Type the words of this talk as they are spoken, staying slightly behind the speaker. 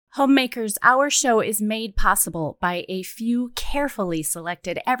Homemakers, our show is made possible by a few carefully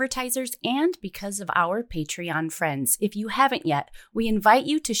selected advertisers and because of our Patreon friends. If you haven't yet, we invite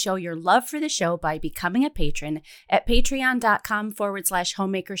you to show your love for the show by becoming a patron at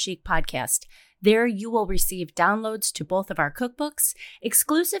patreon.com/Homemaker Chic podcast. There you will receive downloads to both of our cookbooks,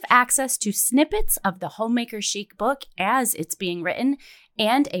 exclusive access to snippets of the Homemaker Chic book as it's being written,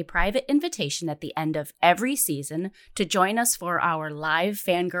 and a private invitation at the end of every season to join us for our live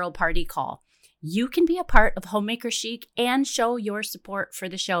fangirl party call. You can be a part of Homemaker Chic and show your support for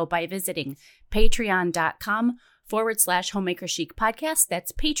the show by visiting patreon.com/Homemaker Chic podcast.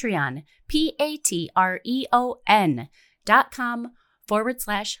 That's Patreon,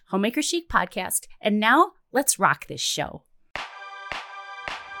 patreon.com/Homemaker Chic podcast. And now let's rock this show.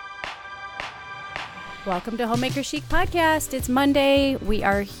 Welcome to Homemaker Chic Podcast. It's Monday. We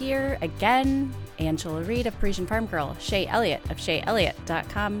are here again. Angela Reed of Parisian Farm Girl, Shay Elliott of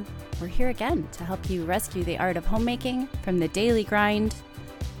ShayElliott.com. We're here again to help you rescue the art of homemaking from the daily grind.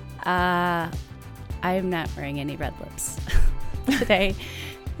 I am not wearing any red lips today.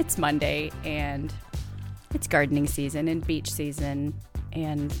 It's Monday and it's gardening season and beach season,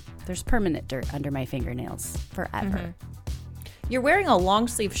 and there's permanent dirt under my fingernails forever. Mm-hmm. You're wearing a long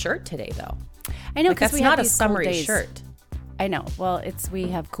sleeve shirt today, though. I know, because that's we have not a these summery cool days. shirt. I know. Well, we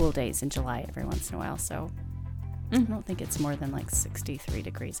have cool days in July every once in a while, so I don't think it's more than like 63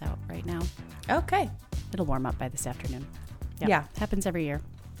 degrees out right now. Okay. It'll warm up by this afternoon. Yeah. Happens every year.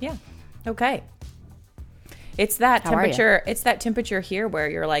 Yeah. Okay. It's that temperature. It's that temperature here where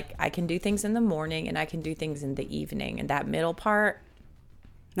you're like, I can do things in the morning and I can do things in the evening, and that middle part,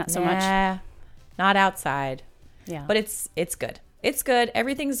 not so much. Not outside. Yeah. But it's good. It's good.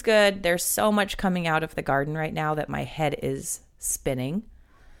 Everything's good. There's so much coming out of the garden right now that my head is spinning.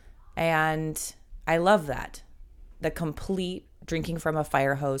 And I love that. The complete drinking from a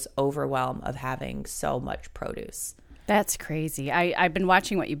fire hose overwhelm of having so much produce. That's crazy. I've been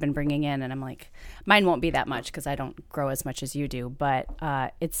watching what you've been bringing in, and I'm like, mine won't be that much because I don't grow as much as you do, but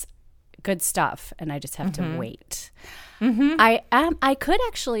it's good stuff, and I just have to wait. Mm-hmm. I could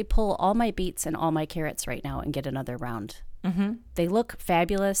actually pull all my beets and all my carrots right now and get another round. Mm-hmm. They look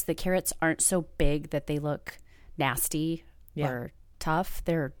fabulous. The carrots aren't so big that they look nasty or tough.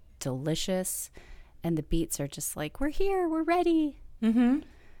 They're delicious. And the beets are just like, we're here, we're ready. Mm-hmm.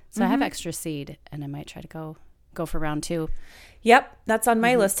 So I have extra seed, and I might try to go for round 2. Yep, that's on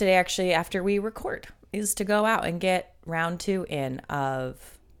my list today, actually, after we record, is to go out and get round 2 in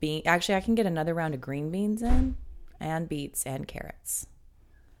of bean. Actually, I can get another round of green beans in, and beets and carrots.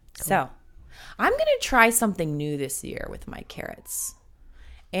 Cool. So I'm going to try something new this year with my carrots.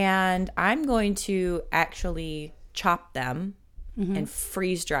 And I'm going to actually chop them and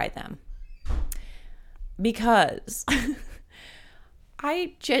freeze dry them. Because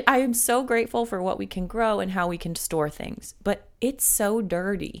I am so grateful for what we can grow and how we can store things. But it's so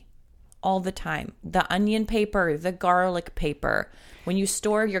dirty all the time. The onion paper, the garlic paper. When you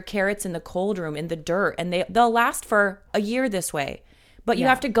store your carrots in the cold room in the dirt, and they'll last for a year this way. But you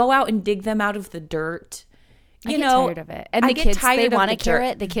have to go out and dig them out of the dirt. I get tired of it. And the kids, they want a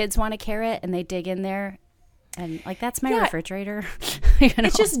carrot. The kids want a carrot, and they dig in there. And like, that's my refrigerator.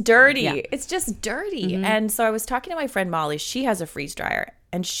 It's just dirty. Yeah. It's just dirty. Mm-hmm. And so I was talking to my friend Molly. She has a freeze dryer,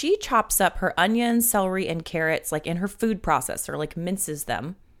 and she chops up her onions, celery, and carrots like in her food processor, like minces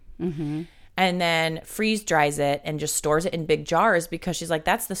them. Mm-hmm. And then freeze dries it and just stores it in big jars, because she's like,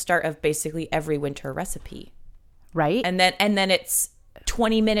 that's the start of basically every winter recipe. Right. And then it's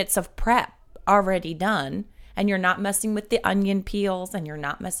 20 minutes of prep already done, and you're not messing with the onion peels, and you're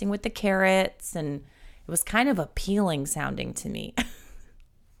not messing with the carrots, and it was kind of appealing sounding to me.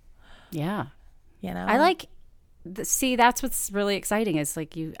 Yeah. You know? I like see, that's what's really exciting is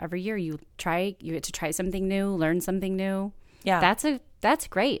like every year you get to try something new, learn something new. Yeah. That's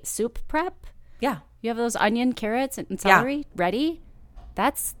great. Soup prep. Yeah. You have those onion, carrots, and celery ready.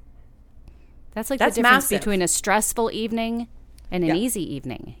 That's like the difference massive. Between a stressful evening and an easy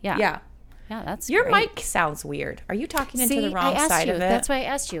evening. Yeah. Yeah. Yeah, that's Your great. mic sounds weird. Are you talking into the wrong side of it? That's why I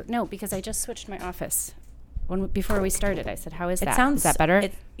asked you. No, because I just switched my office. Before we started, I said, how is that? Is that better?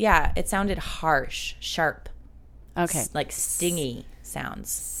 It sounded harsh, sharp. Okay. Like stingy sounds.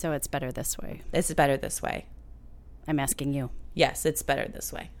 So it's better this way. This is better this way. I'm asking you. Yes, it's better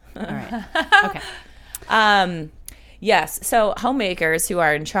this way. All right. Okay. Yes. So homemakers who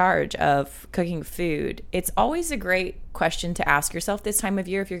are in charge of cooking food, it's always a great question to ask yourself this time of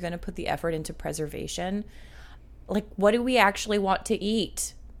year if you're going to put the effort into preservation. Like, what do we actually want to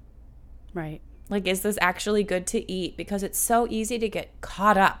eat? Right. Like, is this actually good to eat? Because it's so easy to get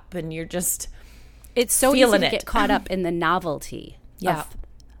caught up and you're just It's so easy to get caught up in the novelty of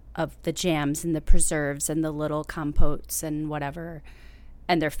the jams and the preserves and the little compotes and whatever.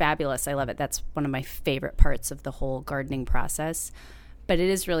 And they're fabulous. I love it. That's one of my favorite parts of the whole gardening process. But it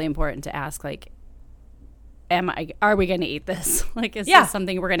is really important to ask, like, are we going to eat this? Like, is this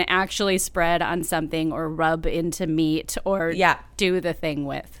something we're going to actually spread on something or rub into meat or do the thing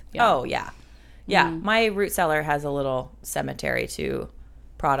with? Yeah. Oh, yeah. Yeah. My root cellar has a little cemetery to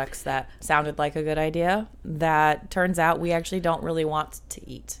products that sounded like a good idea that turns out we actually don't really want to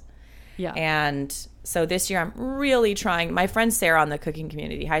eat. Yeah. And so this year I'm really trying. My friend Sarah on the cooking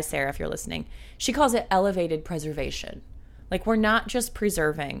community, hi Sarah if you're listening, she calls it elevated preservation. Like, we're not just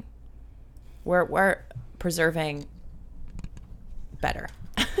preserving. We're preserving better.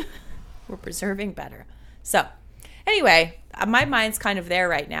 We're preserving better. So anyway, my mind's kind of there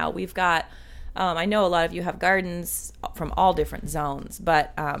right now. We've got, I know a lot of you have gardens from all different zones,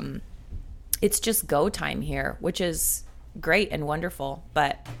 but it's just go time here, which is great and wonderful.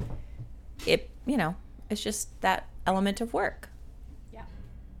 But it's just that element of work. Yeah.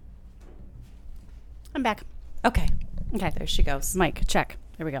 I'm back. Okay. There she goes. Mic check.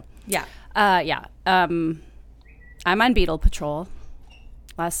 There we go. Yeah. I'm on beetle patrol.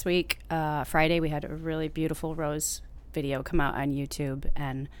 Last week, Friday, we had a really beautiful rose video come out on YouTube,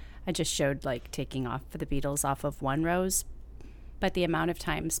 and I just showed, like, taking off the beetles off of one rose. But the amount of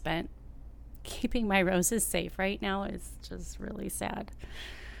time spent keeping my roses safe right now is just really sad.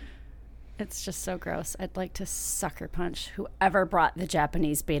 It's just so gross. I'd like to sucker punch whoever brought the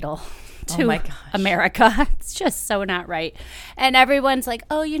Japanese beetle to America. It's just so not right. And everyone's like,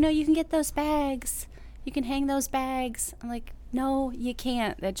 oh, you can get those bags. You can hang those bags. I'm like, no, you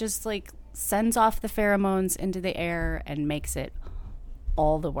can't. That just, like, sends off the pheromones into the air and makes it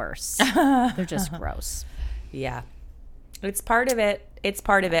all the worse. They're just gross. Yeah. It's part of it.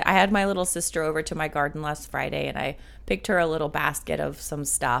 I had my little sister over to my garden last Friday, and I picked her a little basket of some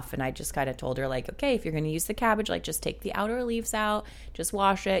stuff, and I just kind of told her, like, okay, if you're going to use the cabbage, like, just take the outer leaves out, just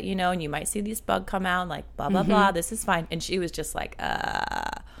wash it, and you might see these bugs come out, and, like, blah, blah, blah, this is fine. And she was just like,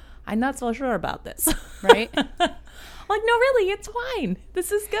 I'm not so sure about this. Right? Like, no, really, it's fine.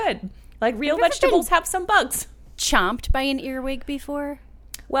 This is good. Like, real vegetables have some bugs. Chomped by an earwig before?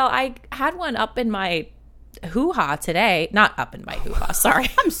 Well, I had one up in my hoo-ha today. Not up in my hoo-ha, sorry.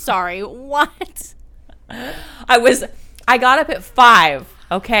 I'm sorry, what? I got up at 5,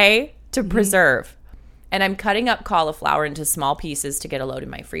 okay, to preserve. And I'm cutting up cauliflower into small pieces to get a load in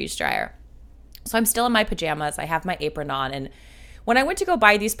my freeze dryer. So I'm still in my pajamas. I have my apron on. And when I went to go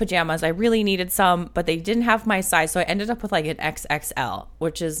buy these pajamas, I really needed some, but they didn't have my size. So I ended up with like an XXL,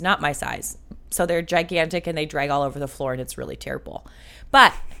 which is not my size. So they're gigantic and they drag all over the floor and it's really terrible.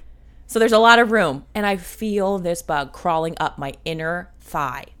 But so there's a lot of room, and I feel this bug crawling up my inner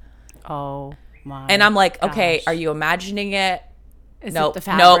thigh. Oh my! And I'm like, okay, are you imagining it? Nope, it the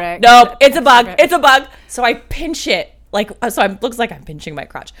fabric? Nope. It's a bug. It's a bug. So I pinch it, looks like I'm pinching my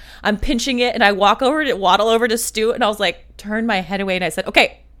crotch. I'm pinching it, and I waddle over to Stu, and I was like, turn my head away, and I said,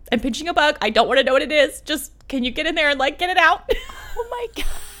 okay, I'm pinching a bug. I don't want to know what it is. Just can you get in there and like get it out? Oh my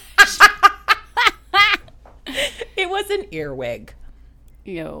gosh! It was an earwig.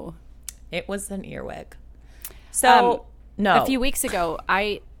 Ew. It was an earwig. So, no. A few weeks ago,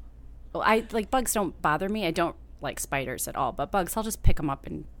 I like, bugs don't bother me. I don't like spiders at all. But bugs, I'll just pick them up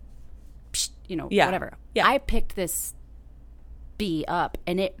and, whatever. Yeah. I picked this bee up,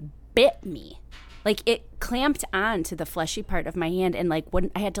 and it bit me. Like, it clamped on to the fleshy part of my hand, and, like,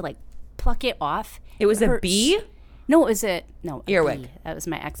 when I had to, like, pluck it off. It was a bee? No, it was a earwig. Bee. That was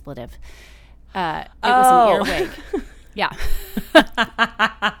my expletive. It was an earwig. Yeah.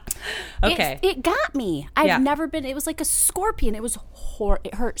 Okay. It got me. I've never been. It was like a scorpion. It was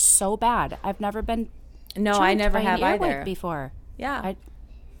it hurt so bad. I've never been. No, I never have either before. Yeah.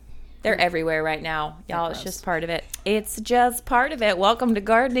 They're everywhere right now, y'all. It's just part of it. It's just part of it. Welcome to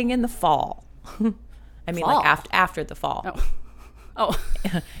gardening in the fall. I mean, fall? Like after the fall. Oh.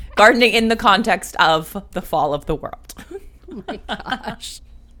 Gardening in the context of the fall of the world. Oh my gosh.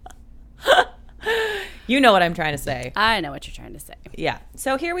 You know what I'm trying to say. I know what you're trying to say. Yeah.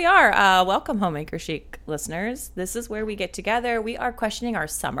 So here we are. Welcome, Homemaker Chic listeners. This is where we get together. We are questioning our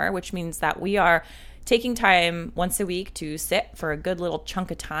summer, which means that we are taking time once a week to sit for a good little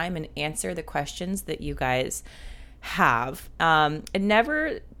chunk of time and answer the questions that you guys have. It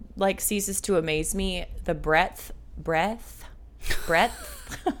never ceases to amaze me the breadth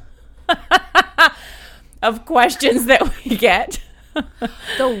of questions that we get.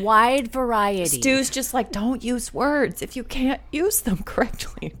 The wide variety. Stu's just like, don't use words if you can't use them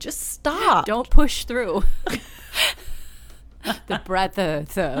correctly. Just stop. Don't push through. The breadth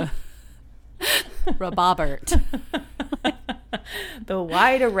of the Robobert. The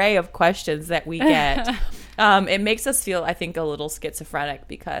wide array of questions that we get. It makes us feel, I think, a little schizophrenic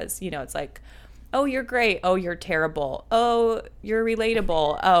because, it's like, oh, you're great. Oh, you're terrible. Oh, you're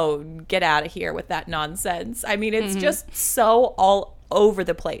relatable. Oh, get out of here with that nonsense. I mean, it's just so all over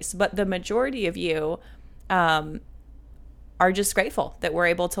the place. But the majority of you are just grateful that we're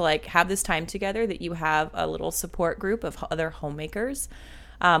able to have this time together, that you have a little support group of other homemakers,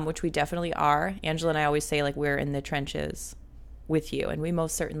 which we definitely are. Angela and I always say we're in the trenches with you, and we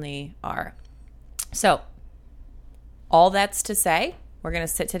most certainly are. So all that's to say, we're going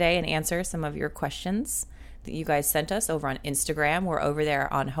to sit today and answer some of your questions that you guys sent us over on Instagram. We're over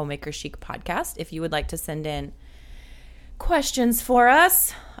there on Homemaker Chic Podcast. If you would like to send in questions for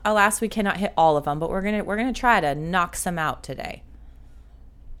us, alas, we cannot hit all of them, but we're gonna try to knock some out today.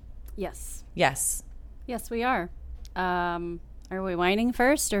 Yes, we are. Are we whining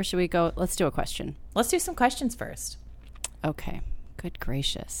first, or should we go? Let's do a question. Let's do some questions first. Okay. Good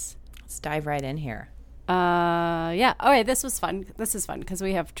gracious. Let's dive right in here. Yeah. All right. This was fun. This is fun because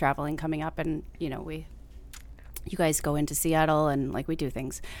we have traveling coming up, and you guys go into Seattle and we do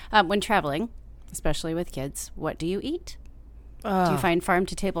things when traveling, especially with kids. What do you eat? Do you find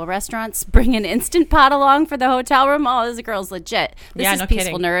farm-to-table restaurants? Bring an Instant Pot along for the hotel room? Oh, this girl's legit. This is Peaceful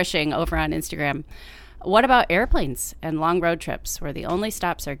kidding. Nourishing over on Instagram. What about airplanes and long road trips where the only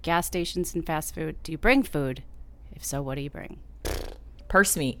stops are gas stations and fast food? Do you bring food? If so, what do you bring?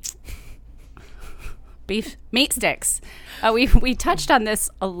 Purse meat. Beef meat sticks. We touched on this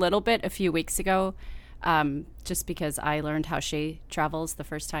a little bit a few weeks ago, just because I learned how Shay travels the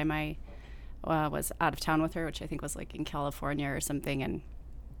first time I was out of town with her, which I think was in California or something. And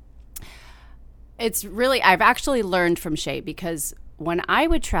it's really, I've actually learned from Shay because when I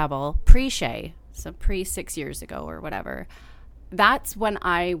would travel pre-Shay, so pre 6 years ago or whatever, that's when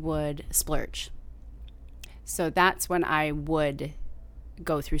I would splurge. So that's when I would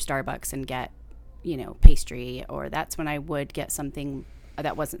go through Starbucks and get, pastry, or that's when I would get something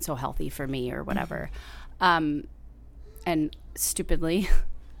that wasn't so healthy for me or whatever. And stupidly,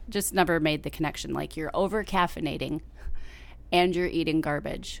 just never made the connection. You're over caffeinating and you're eating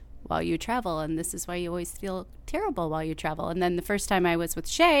garbage while you travel, and this is why you always feel terrible while you travel. And then the first time I was with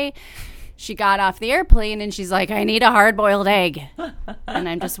Shay, she got off the airplane and she's like, I need a hard-boiled egg. And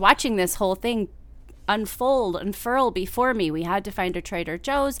I'm just watching this whole thing unfurl before me. We had to find a Trader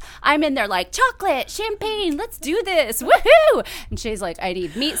Joe's. I'm in there chocolate, champagne, let's do this, woohoo! And Shay's like, I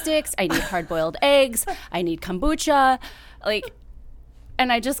need meat sticks, I need hard-boiled eggs, I need kombucha,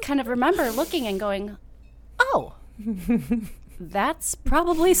 and I just kind of remember looking and going, oh, that's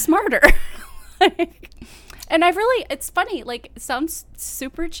probably smarter. And I've really, it's funny, it sounds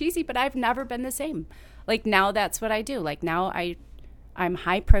super cheesy, but I've never been the same. Now that's what I do. Now I'm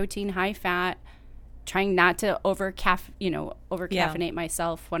high protein, high fat, trying not to over caffeinate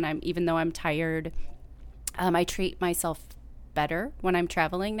myself even though I'm tired. I treat myself better when I'm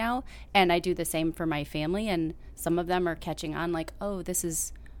traveling now, and I do the same for my family, and some of them are catching on oh, this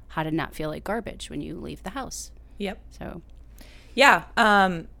is how to not feel like garbage when you leave the house. Yep. So yeah,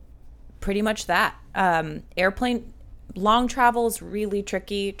 pretty much that. Airplane long travel is really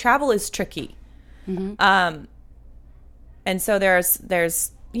tricky. Travel is tricky. Mm-hmm. And so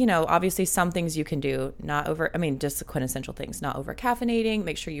there's obviously some things you can do, just the quintessential things, not over caffeinating,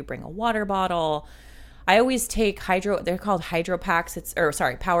 make sure you bring a water bottle. I always take they're called Hydro Packs.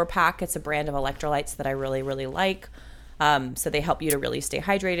 Power Pack. It's a brand of electrolytes that I really, really like. So they help you to really stay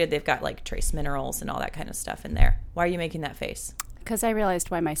hydrated. They've got trace minerals and all that kind of stuff in there. Why are you making that face? Because I realized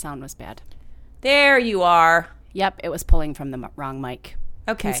why my sound was bad. There you are. Yep, it was pulling from the wrong mic.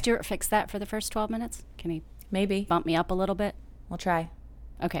 Okay. Can Stuart fix that for the first 12 minutes? Can he maybe bump me up a little bit? We'll try.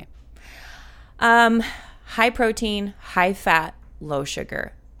 Okay. High protein, high fat, low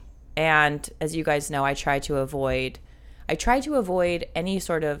sugar. And as you guys know, I try to avoid any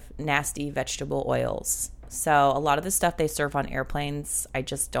sort of nasty vegetable oils. So a lot of the stuff they serve on airplanes, I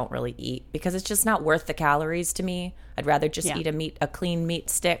just don't really eat because it's just not worth the calories to me. I'd rather just eat a clean meat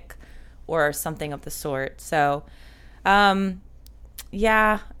stick or something of the sort. So,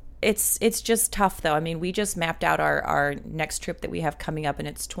 it's just tough though. I mean, we just mapped out our next trip that we have coming up, and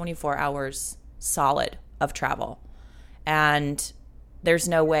it's 24 hours solid of travel. And there's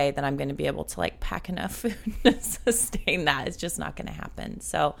no way that I'm going to be able to pack enough food to sustain that. It's just not going to happen.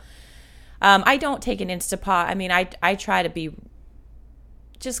 So I don't take an Instapot. I mean, I try to be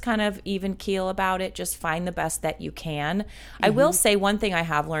just kind of even keel about it. Just find the best that you can. Mm-hmm. I will say one thing I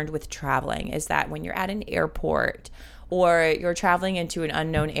have learned with traveling is that when you're at an airport or you're traveling into an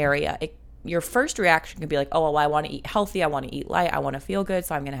unknown area, your first reaction can be oh, well, I want to eat healthy. I want to eat light. I want to feel good.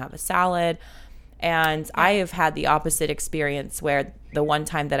 So I'm going to have a salad. And I have had the opposite experience where the one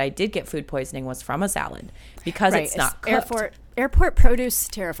time that I did get food poisoning was from a salad because it's not cooked. Airport produce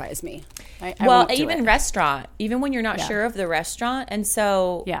terrifies me. I won't do even it. Restaurant, even when you're not sure of the restaurant. And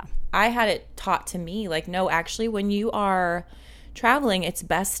so I had it taught to me, like, no, actually, when you are traveling, it's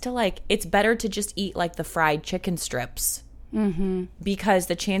best to it's better to just eat like the fried chicken strips. Mm-hmm. Because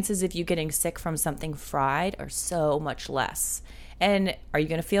the chances of you getting sick from something fried are so much less. And are you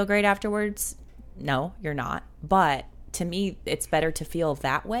going to feel great afterwards? No, you're not. But to me, it's better to feel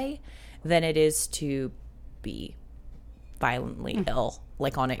that way than it is to be violently ill,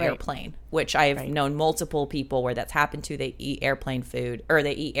 like on an airplane, which I've known multiple people where that's happened to. They eat airplane food or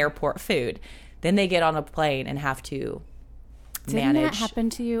they eat airport food. Then they get on a plane and have to manage. Didn't that happen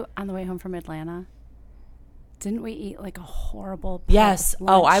to you on the way home from Atlanta? Didn't we eat like a horrible Yes.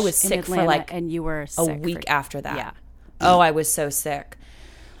 lunch Oh, I was sick Atlanta, for like and you were a sick week after that. Yeah. Oh, I was so sick.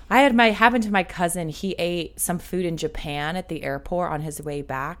 I had happened to my cousin. He ate some food in Japan at the airport on his way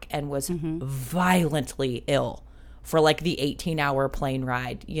back and was violently ill for like the 18-hour plane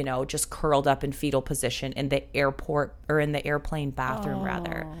ride, just curled up in fetal position in the airport or in the airplane bathroom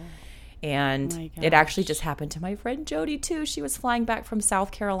rather. And it actually just happened to my friend Jody too. She was flying back from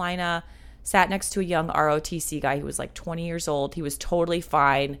South Carolina, sat next to a young ROTC guy who was like 20 years old. He was totally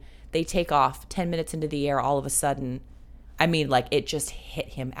fine. They take off 10 minutes into the air. All of a sudden, I mean, like it just hit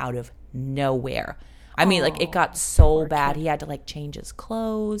him out of nowhere. I mean, like it got so bad. He had to like change his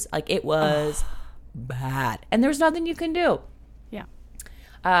clothes. Like it was bad. And there's nothing you can do. Yeah.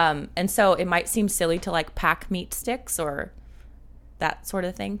 And so it might seem silly to like pack meat sticks or that sort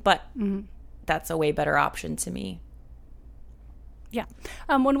of thing, but that's a way better option to me. Yeah.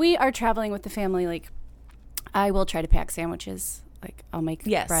 When we are traveling with the family, like I will try to pack sandwiches. Like I'll make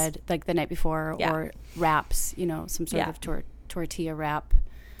bread like the night before or wraps, some sort of tortilla wrap.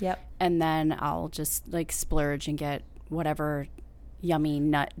 Yep. And then I'll just like splurge and get whatever yummy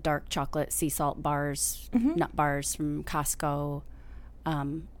nut dark chocolate sea salt bars, nut bars from Costco.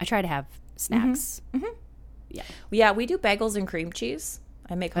 I try to have snacks. Yeah, we do bagels and cream cheese.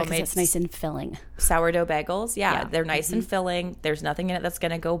 I make homemade. It's nice and filling. Sourdough bagels. Yeah. They're nice and filling. There's nothing in it that's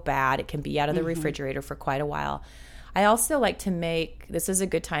going to go bad. It can be out of the refrigerator for quite a while. I also like to make, this is a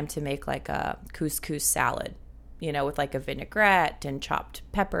good time to make like a couscous salad, with like a vinaigrette and chopped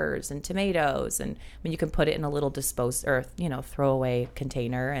peppers and tomatoes. And you can put it in a little throwaway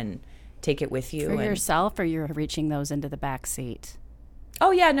container and take it with you. For yourself, or you're reaching those into the back seat? Oh,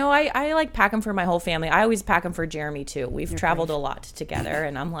 yeah. No, I like pack them for my whole family. I always pack them for Jeremy, too. We've traveled a lot together,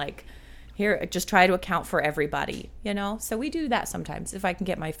 and I'm like, here, just try to account for everybody, So we do that sometimes if I can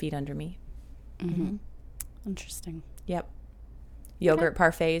get my feet under me. Interesting. Yep. Yogurt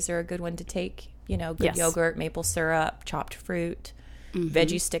parfaits are a good one to take. Good yogurt, maple syrup, chopped fruit.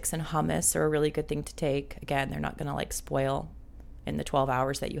 Veggie sticks and hummus are a really good thing to take. Again, they're not going to like spoil in the 12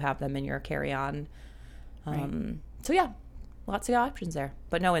 hours that you have them in your carry-on. So, yeah. Lots of options there,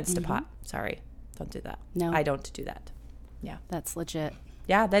 but no Instapot. Sorry, don't do that. No, I don't do that. Yeah, that's legit.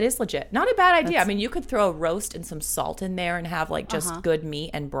 Yeah, that is legit. Not a bad idea. I mean, you could throw a roast and some salt in there and have like just good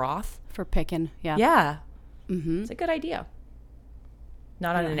meat and broth for picking. Yeah, yeah. It's a good idea.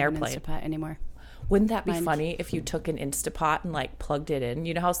 Not on an airplane. Instapot anymore. Wouldn't that be funny if you took an Instapot and like plugged it in?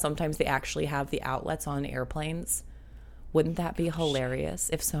 You know how sometimes they actually have the outlets on airplanes? Wouldn't that be hilarious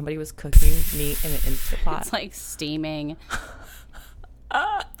if somebody was cooking meat in an Instapot? It's like steaming.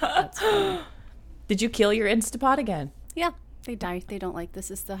 That's funny. Did you kill your Instapot again? Yeah, they die. They don't like this.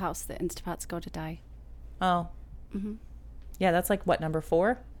 Is the house that Instapots go to die. Oh. Yeah, that's like what, number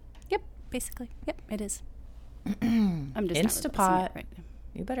 4? Yep, basically. Yep, it is. I'm just Instapot. Right now.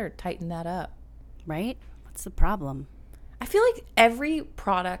 You better tighten that up. Right? What's the problem? I feel like every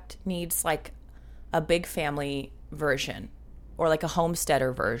product needs like a big family version or like a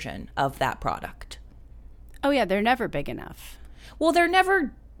homesteader version of that product. Oh yeah, they're never big enough. Well, they're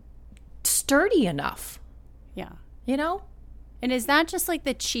never sturdy enough. Yeah. And is that just like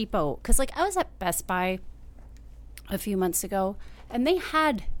the cheapo? Because like I was at Best Buy a few months ago and they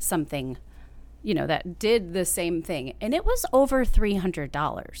had something, that did the same thing. And it was over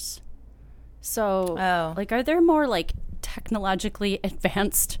 $300. So like, are there more like technologically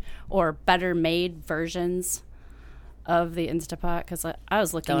advanced or better made versions of the Instapot? Because I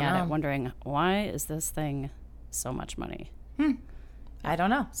was looking at it wondering, why is this thing so much money? I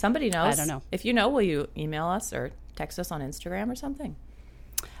don't know. Somebody knows. I don't know. If you know, will you email us or text us on Instagram or something?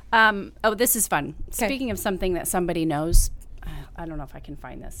 This is fun. Okay. Speaking of something that somebody knows, I don't know if I can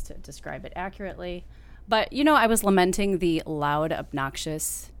find this to describe it accurately, but I was lamenting the loud,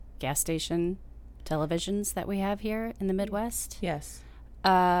 obnoxious gas station televisions that we have here in the Midwest. Yes.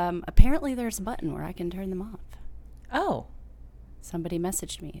 Apparently there's a button where I can turn them off. Oh. Somebody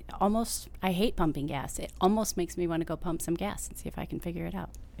messaged me. I hate pumping gas. It almost makes me want to go pump some gas and see if I can figure it out.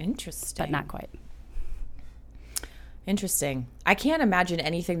 Interesting. But not quite. Interesting. I can't imagine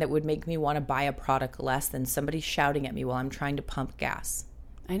anything that would make me want to buy a product less than somebody shouting at me while I'm trying to pump gas.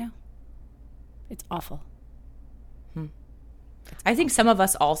 I know. It's awful. I think some of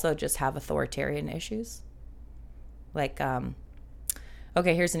us also just have authoritarian issues. Like,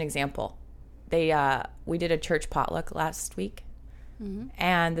 okay, here's an example. We did a church potluck last week,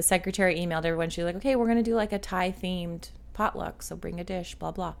 and the secretary emailed everyone. She's like, okay, we're going to do like a Thai-themed potluck, so bring a dish,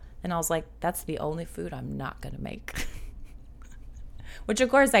 blah, blah. And I was like, that's the only food I'm not going to make. Which, of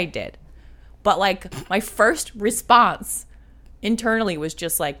course, I did. But, like, my first response internally was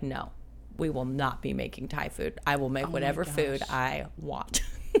just like, no, we will not be making Thai food. I will make whatever food I want.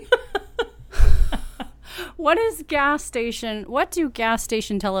 What do gas station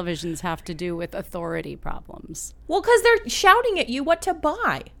televisions have to do with authority problems? Well, because they're shouting at you what to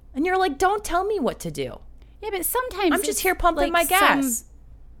buy. And you're like, don't tell me what to do. Yeah, but sometimes I'm just here pumping my gas.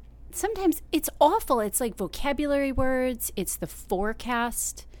 Sometimes it's awful. It's like vocabulary words. It's the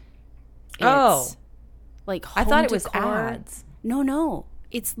forecast. It's like I thought it was decor. ads. No.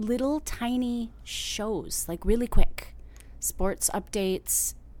 It's little tiny shows, like really quick. Sports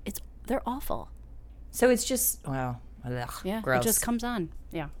updates. They're awful. So it's just, well, ugh, yeah, gross. It just comes on.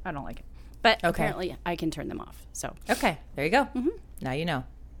 Yeah, I don't like it. But apparently I can turn them off. So okay, there you go. Now you know.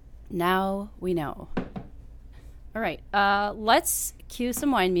 Now we know. All right, let's cue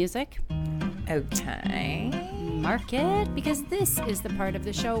some wine music. Okay. Mark it, because this is the part of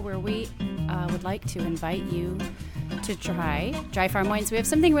the show where we would like to invite you to try Dry Farm Wines. We have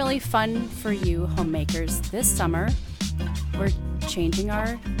something really fun for you homemakers this summer. We're changing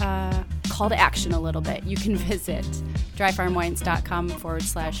our call to action a little bit. You can visit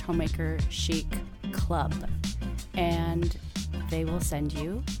dryfarmwines.com/homemaker chic club, and they will send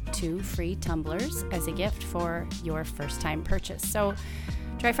you 2 free tumblers as a gift for your first time purchase. So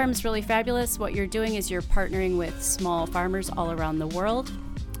Dry Farm is really fabulous. What you're doing is you're partnering with small farmers all around the world,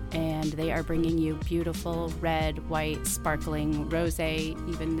 and they are bringing you beautiful red, white, sparkling, rosé,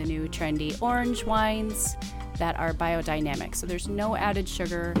 even the new trendy orange wines that are biodynamic. So there's no added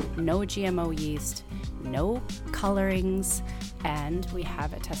sugar, no GMO yeast, no colorings, and we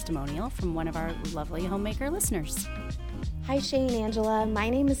have a testimonial from one of our lovely homemaker listeners. Hi Shane and Angela, my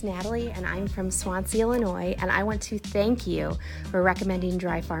name is Natalie and I'm from Swansea, Illinois, and I want to thank you for recommending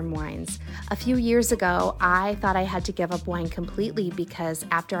Dry Farm Wines. A few years ago, I thought I had to give up wine completely because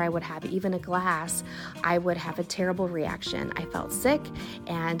after I would have even a glass, I would have a terrible reaction. I felt sick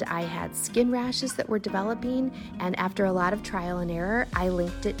and I had skin rashes that were developing, and after a lot of trial and error, I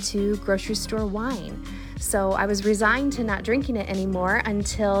linked it to grocery store wine. So I was resigned to not drinking it anymore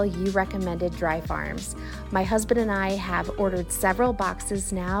until you recommended Dry Farms. My husband and I have ordered several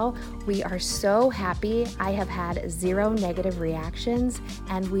boxes now. We are so happy. I have had 0 negative reactions,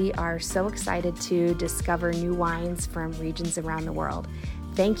 and we are so excited to discover new wines from regions around the world.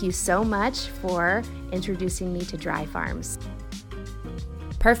 Thank you so much for introducing me to Dry Farms.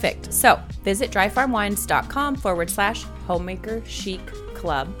 Perfect. So visit dryfarmwines.com/homemaker chic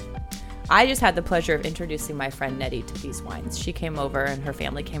club. I just had the pleasure of introducing my friend Nettie to these wines. She came over and her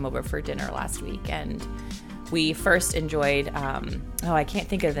family came over for dinner last week, and we first enjoyed, I can't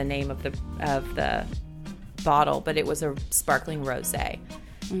think of the name of the bottle, but it was a sparkling rosé.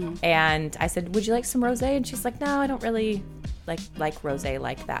 And I said, would you like some rosé? And she's like, no, I don't really like rosé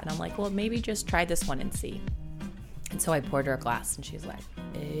like that. And I'm like, well, maybe just try this one and see. And so I poured her a glass and she's like,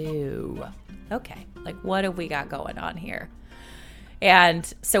 ew, okay, like what have we got going on here?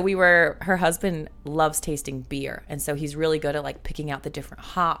 And so her husband loves tasting beer. And so he's really good at like picking out the different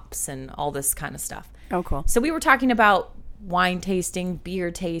hops and all this kind of stuff. Oh, cool. So we were talking about wine tasting, beer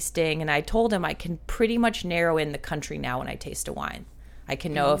tasting. And I told him I can pretty much narrow in the country now when I taste a wine. I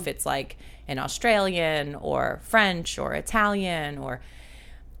can know if it's like an Australian or French or Italian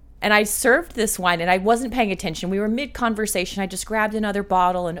and I served this wine and I wasn't paying attention. We were mid-conversation. I just grabbed another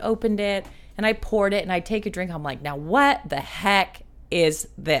bottle and opened it and I poured it and I take a drink. I'm like, now what the heck is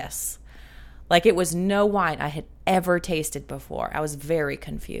this? Like, it was no wine I had ever tasted before. I was very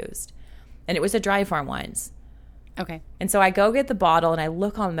confused. And it was a Dry Farm Wines. Okay. And so I go get the bottle and I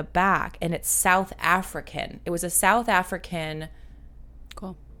look on the back and it's South African. It was a South African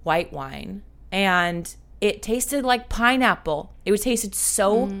white wine. And it tasted like pineapple. It tasted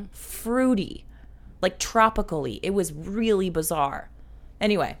so fruity, like tropically. It was really bizarre.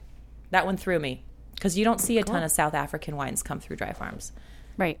 Anyway, that one threw me. Because you don't see a ton of South African wines come through Dry Farms.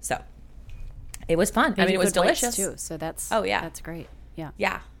 Right. So it was fun. I mean, it was delicious too. So that's that's great.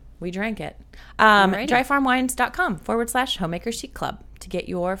 Yeah, we drank it. Alrighty. Dryfarmwines.com/homemaker chic club to get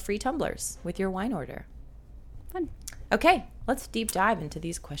your free tumblers with your wine order. Fun. Okay, let's deep dive into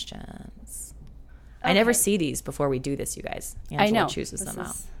these questions. I never see these before we do this, you guys. Angela I know. chooses them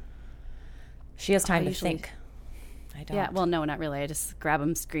out. She has time to usually think. I don't. Yeah, well, no, not really. I just grab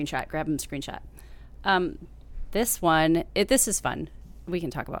them, screenshot. This one, this is fun. We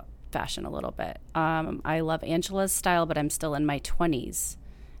can talk about fashion a little bit. I love Angela's style, but I'm still in my 20s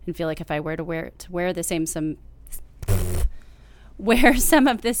and feel like if I were to wear some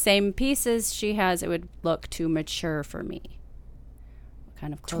of the same pieces she has, it would look too mature for me. What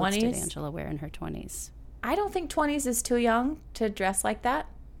kind of clothes did Angela wear in her 20s? I don't think 20s is too young to dress like that.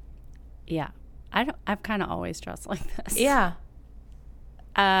 Yeah. I've kind of always dressed like this. Yeah.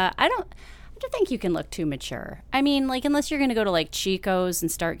 I don't think you can look too mature. I mean, like, unless you're going to go to, like, Chico's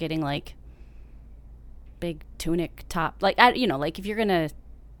and start getting, like, big tunic top. Like, like, if you're going to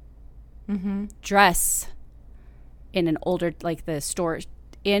dress in an older, like, the store,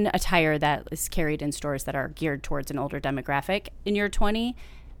 in attire that is carried in stores that are geared towards an older demographic in your 20,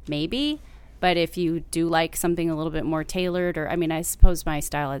 maybe. But if you do like something a little bit more tailored, or, I mean, I suppose my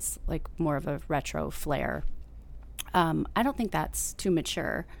style is, like, more of a retro flair. I don't think that's too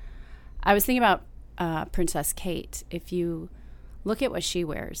mature. I was thinking about Princess Kate. If you look at what she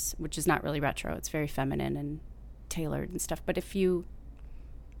wears, which is not really retro, it's very feminine and tailored and stuff. But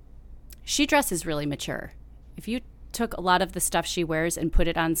she dresses really mature. If you took a lot of the stuff she wears and put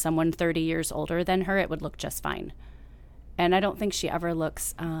it on someone 30 years older than her, it would look just fine. And I don't think she ever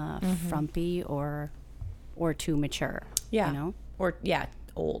looks frumpy or too mature. Yeah. You know? Or,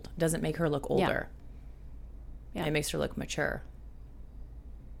 old. Doesn't make her look older. Yeah. It makes her look mature.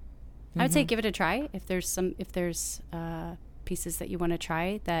 I would say give it a try. If there's pieces that you want to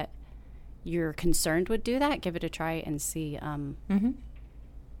try that you're concerned would do that, give it a try and see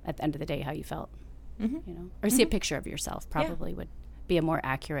at the end of the day how you felt. You know, or see a picture of yourself. Probably would be a more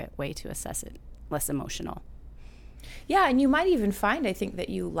accurate way to assess it, less emotional. Yeah, and you might even find, I think, that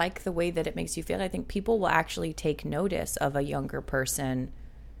you like the way that it makes you feel. I think people will actually take notice of a younger person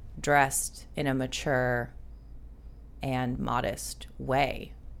dressed in a mature and modest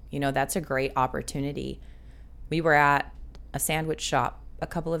way. You know, that's a great opportunity. We were at a sandwich shop a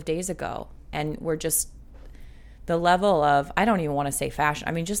couple of days ago, and we're just, the level of, I don't even want to say fashion,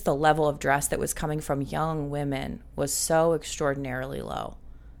 I mean, just the level of dress that was coming from young women was so extraordinarily low.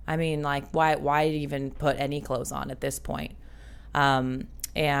 I mean, like, why even put any clothes on at this point? And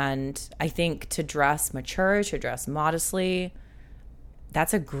I think to dress mature, to dress modestly,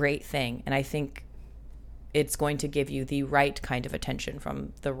 that's a great thing. And I think it's going to give you the right kind of attention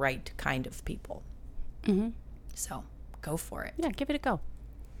from the right kind of people. So go for it. Yeah, give it a go.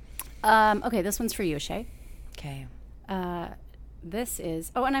 Okay, this one's for you, Shay. Okay. This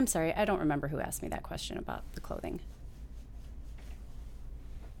is, and I'm sorry, I don't remember who asked me that question about the clothing.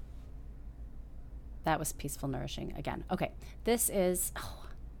 That was Peaceful Nourishing again. Okay, this is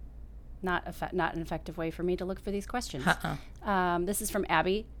not an effective way for me to look for these questions. This is from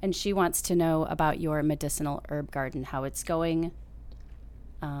Abby, and she wants to know about your medicinal herb garden, how it's going,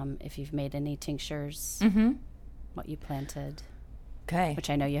 if you've made any tinctures, what you planted. Okay. Which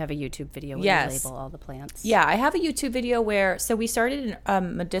I know you have a YouTube video where you label all the plants. Yeah, I have a YouTube video so we started a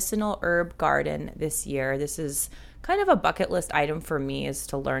medicinal herb garden this year. This is kind of a bucket list item for me, is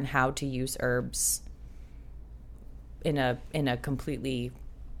to learn how to use herbs in a completely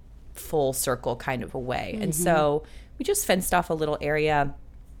full circle kind of a way. And so we just fenced off a little area.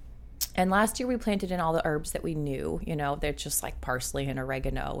 And last year we planted in all the herbs that we knew, you know, they're just like parsley and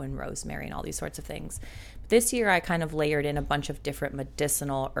oregano and rosemary and all these sorts of things. But this year I kind of layered in a bunch of different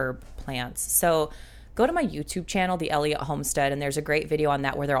medicinal herb plants. So go to my YouTube channel, The Elliott Homestead, and there's a great video on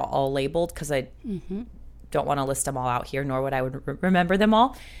that where they're all labeled, because I don't want to list them all out here, nor would I remember them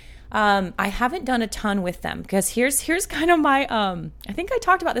all. I haven't done a ton with them, because here's kind of my, I think I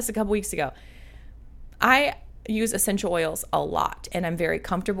talked about this a couple weeks ago. I use essential oils a lot, and I'm very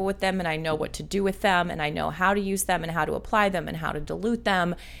comfortable with them, and I know what to do with them, and I know how to use them and how to apply them and how to dilute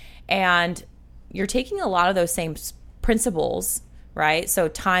them. And you're taking a lot of those same principles, right? So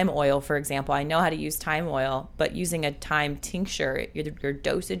thyme oil, for example, I know how to use thyme oil, but using a thyme tincture, your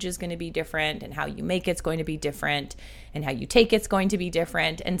dosage is going to be different, and how you make it's going to be different, and how you take it's going to be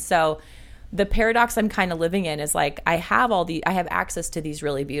different. And so the paradox I'm kind of living in is like, I have access to these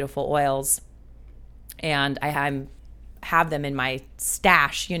really beautiful oils, and I have them in my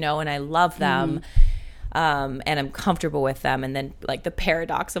stash, you know, and I love them. And I'm comfortable with them. And then like the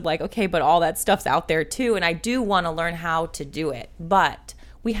paradox of like, okay, but all that stuff's out there too. And I do want to learn how to do it, but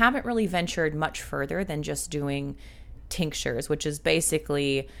we haven't really ventured much further than just doing tinctures, which is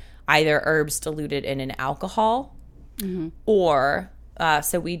basically either herbs diluted in an alcohol or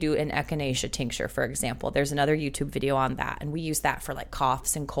so we do an echinacea tincture, for example. There's another YouTube video on that, and we use that for like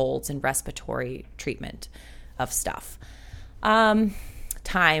coughs and colds and respiratory treatment of stuff.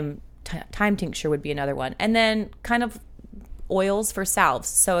 Thyme tincture would be another one. And then kind of oils for salves.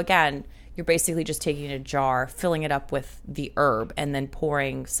 So again, you're basically just taking a jar, filling it up with the herb, and then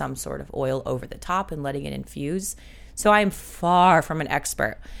pouring some sort of oil over the top and letting it infuse. So I'm far from an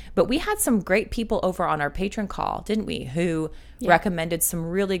expert. But we had some great people over on our patron call, didn't we, who recommended some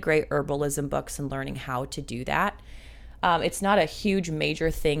really great herbalism books and learning how to do that. It's not a huge major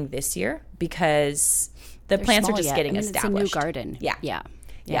thing this year because the plants are just getting established. It's a new garden.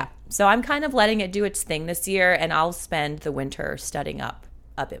 Yeah. So I'm kind of letting it do its thing this year, and I'll spend the winter studying up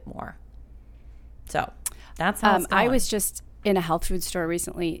a bit more. So that's how it's going. I was just in a health food store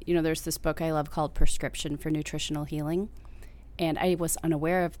recently. You know, there's this book I love called Prescription for Nutritional Healing. And I was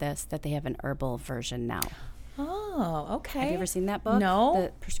unaware of this, that they have an herbal version now. Oh, okay. Have you ever seen that book? No.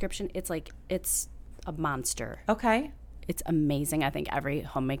 The Prescription, it's a monster. Okay. It's amazing. I think every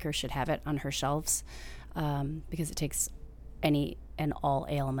homemaker should have it on her shelves because it takes any and all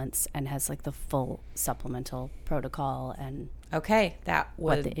ailments and has like the full supplemental protocol and okay, that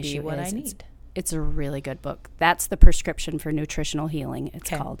would what the be issue what is. I need. It's a really good book. That's the Prescription for Nutritional Healing. It's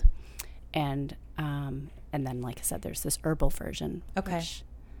called, and then like I said, there's this herbal version. Okay, which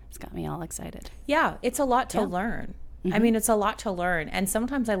it's got me all excited. Yeah, it's a lot to learn. I mean, it's a lot to learn. And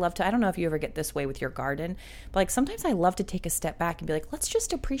sometimes I love to, I don't know if you ever get this way with your garden, but like sometimes I love to take a step back and be like, let's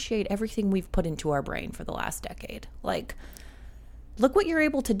just appreciate everything we've put into our brain for the last decade. Like, look what you're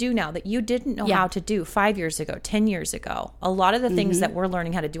able to do now that you didn't know how to do 5 years ago, 10 years ago. A lot of the things that we're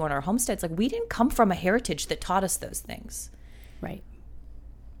learning how to do on our homesteads, like we didn't come from a heritage that taught us those things. Right.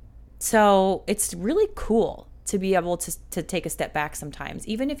 So it's really cool to be able to take a step back sometimes,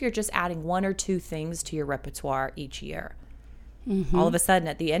 even if you're just adding one or two things to your repertoire each year. All of a sudden,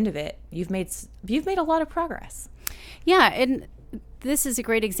 at the end of it, you've made a lot of progress. Yeah, and this is a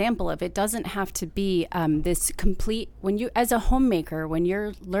great example of it doesn't have to be this complete, when you, as a homemaker, when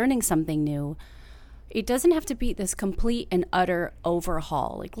you're learning something new, it doesn't have to be this complete and utter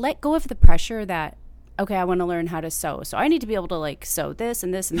overhaul. Like, let go of the pressure that, okay, I want to learn how to sew. So I need to be able to like sew this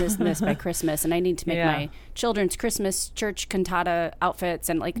and this and this and this by Christmas. And I need to make my children's Christmas church cantata outfits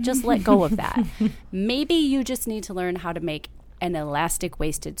and like just let go of that. Maybe you just need to learn how to make an elastic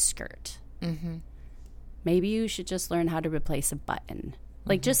waisted skirt. Maybe you should just learn how to replace a button.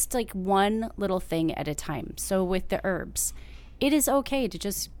 Like just like one little thing at a time. So with the herbs, it is okay to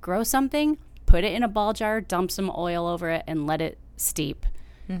just grow something, put it in a ball jar, dump some oil over it and let it steep.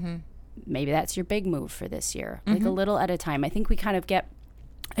 Maybe that's your big move for this year, like a little at a time. I think we kind of get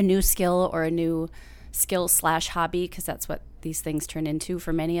a new skill or a new skill / hobby because that's what these things turn into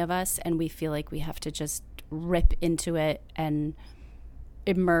for many of us. And we feel like we have to just rip into it and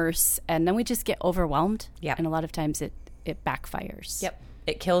immerse. And then we just get overwhelmed. Yeah. And a lot of times it backfires. Yep.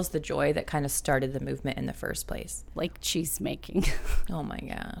 It kills the joy that kind of started the movement in the first place. Like cheese making. Oh my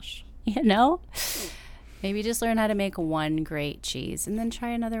gosh. You know? Maybe just learn how to make one great cheese and then try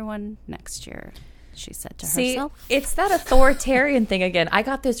another one next year, she said to herself. It's that authoritarian thing again. I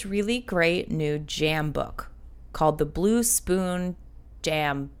got this really great new jam book called the Blue Spoon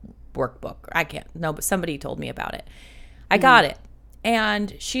Jam Workbook. I can't know, but somebody told me about it. I got it.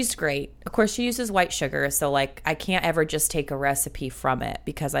 And she's great. Of course, she uses white sugar, so like I can't ever just take a recipe from it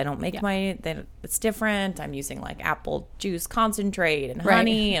because I don't make it's different. I'm using like apple juice concentrate and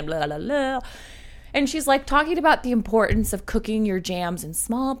honey and blah, blah, blah. And she's like talking about the importance of cooking your jams in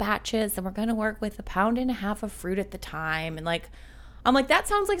small batches. And we're going to work with 1.5 pounds of fruit at the time. And like, I'm like, that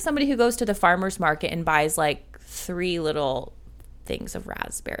sounds like somebody who goes to the farmer's market and buys like 3 little things of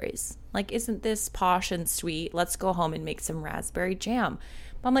raspberries. Like, isn't this posh and sweet? Let's go home and make some raspberry jam.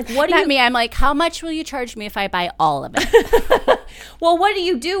 But I'm like, what do you... me. I'm like, how much will you charge me if I buy all of it? Well, what do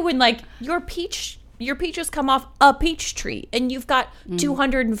you do when like your peaches come off a peach tree and you've got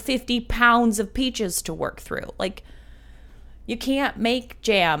 250 pounds of peaches to work through? Like, you can't make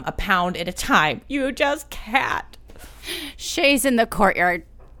jam 1 pound at a time. You just can't. Shay's in the courtyard.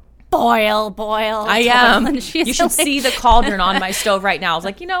 Boil. I am. You should see the cauldron on my stove right now. I was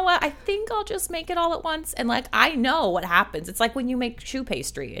like, you know what? I think I'll just make it all at once. And like, I know what happens. It's like when you make choux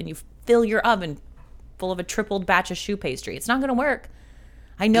pastry and you fill your oven full of a tripled batch of choux pastry. It's not going to work.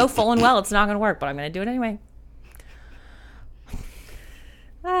 I know full and well it's not going to work, but I'm going to do it anyway.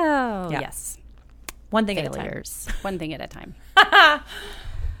 Oh, yes. One thing Failures. at a time. One thing at a time.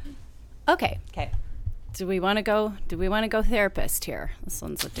 Okay. Do we want to go therapist here? This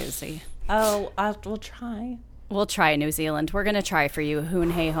one's a doozy. Oh, we'll try. We'll try New Zealand. We're going to try for you,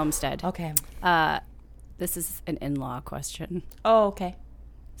 Hoon Hay Homestead. Okay. This is an in-law question. Oh, okay.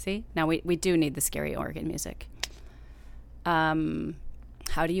 See? Now we do need the scary organ music.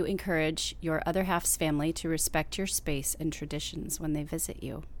 How do you encourage your other half's family to respect your space and traditions when they visit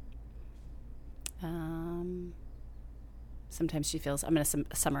you? Sometimes she feels, I'm going to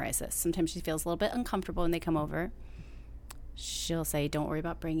summarize this. Sometimes she feels a little bit uncomfortable when they come over. She'll say, don't worry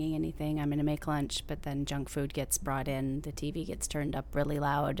about bringing anything. I'm going to make lunch. But then junk food gets brought in. The TV gets turned up really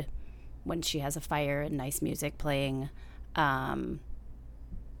loud when she has a fire and nice music playing. Obnoxious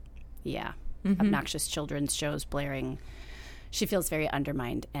children's shows blaring. She feels very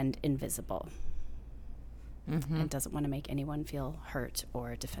undermined and invisible and doesn't want to make anyone feel hurt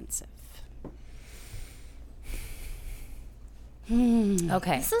or defensive.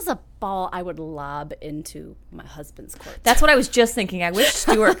 Okay. This is a ball I would lob into my husband's court. That's what I was just thinking. I wish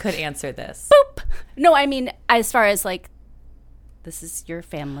Stuart could answer this. Boop! No, I mean, as far as like, this is your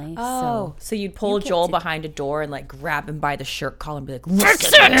family. Oh, so you'd pull you Joel can't behind a door and like grab him by the shirt collar and be like,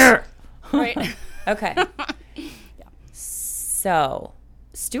 listen here. Right. Okay. So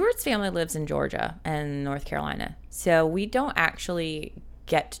Stuart's family lives in Georgia and North Carolina. So we don't actually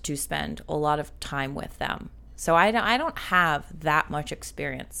get to spend a lot of time with them. So I don't have that much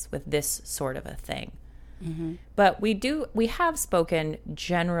experience with this sort of a thing. But we have spoken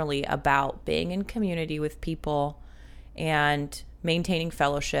generally about being in community with people and maintaining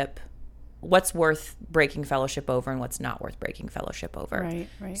fellowship, what's worth breaking fellowship over and what's not worth breaking fellowship over.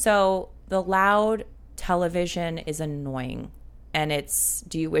 Right. So the loud television is annoying, and it's,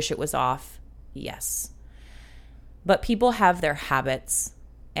 do you wish it was off? Yes. But people have their habits,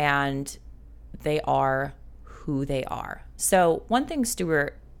 and they are who they are. So one thing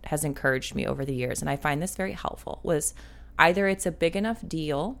Stuart has encouraged me over the years, and I find this very helpful, was either it's a big enough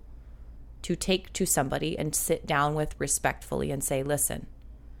deal to take to somebody and sit down with respectfully and say, listen,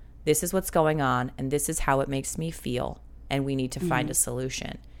 this is what's going on, and this is how it makes me feel, and we need to find a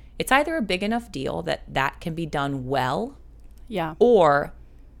solution. It's either a big enough deal that can be done well, or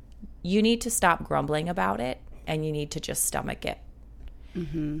you need to stop grumbling about it, and you need to just stomach it.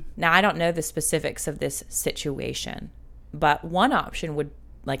 Now, I don't know the specifics of this situation, but one option would,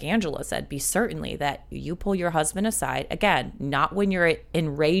 like Angela said, be certainly that you pull your husband aside, again, not when you're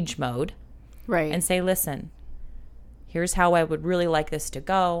in rage mode, Right. and say, listen, here's how I would really like this to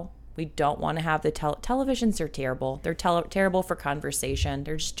go. We don't want to have the televisions are terrible. They're terrible for conversation.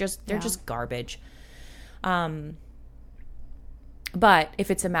 They're just garbage. But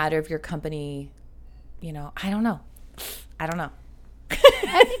if it's a matter of your company, I don't know.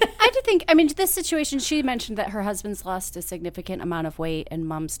 I do think, this situation, she mentioned that her husband's lost a significant amount of weight and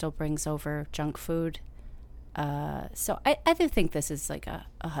mom still brings over junk food. So I do think this is like a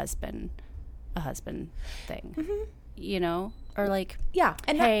husband thing, or like,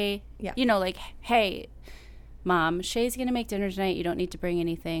 and hey, hey, Mom, Shay's going to make dinner tonight. You don't need to bring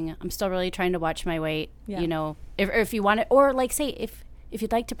anything. I'm still really trying to watch my weight, if you want it, or like say, if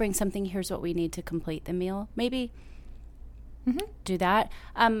you'd like to bring something, here's what we need to complete the meal. Maybe do that.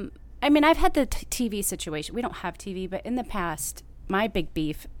 I've had the TV situation. We don't have TV, but in the past, my big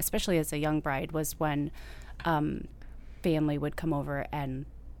beef, especially as a young bride, was when family would come over and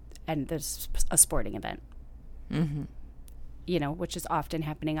there's a sporting event, which is often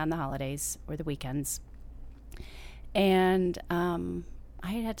happening on the holidays or the weekends. And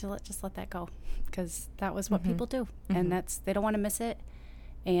I had to let that go because that was what people do, and they don't want to miss it.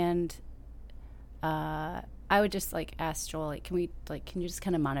 And I would just ask Joel, can you just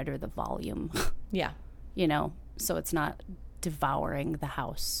kind of monitor the volume? So it's not devouring the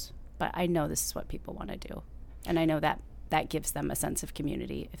house. But I know this is what people want to do, and I know that gives them a sense of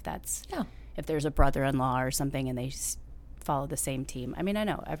community. If there's a brother-in-law or something, and they follow the same team. I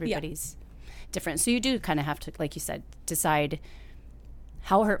know everybody's different, so you do kind of have to, like you said, decide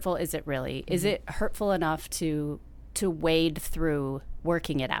how hurtful is it really? Is it hurtful enough to wade through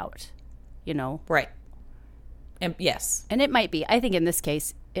working it out? Right. And yes. And it might be. I think in this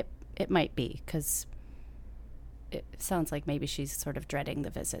case, it might be, because it sounds like maybe she's sort of dreading the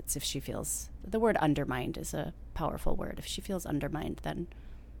visits if she feels, the word undermined is a powerful word. If she feels undermined, then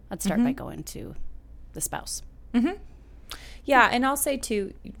I'd start by going to the spouse. Yeah, and I'll say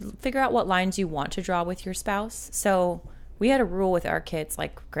too, figure out what lines you want to draw with your spouse. So we had a rule with our kids,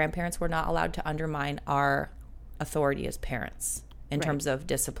 like grandparents were not allowed to undermine our authority as parents in terms of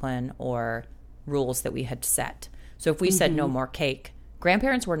discipline or rules that we had set. So if we said no more cake,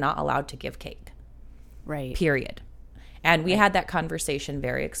 grandparents were not allowed to give cake. Right. Period. And we had that conversation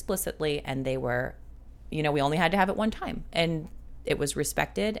very explicitly, and they were, we only had to have it one time, and it was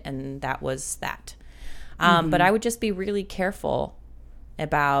respected, and that was that. But I would just be really careful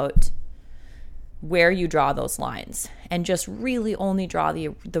about where you draw those lines and just really only draw the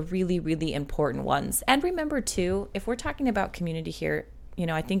really, really important ones. And remember, too, if we're talking about community here,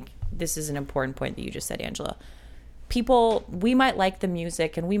 I think this is an important point that you just said, Angela. People, we might like the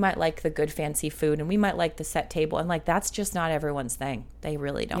music and we might like the good fancy food and we might like the set table. And that's just not everyone's thing. They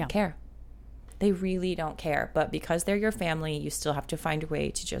really don't care. They really don't care. But because they're your family, you still have to find a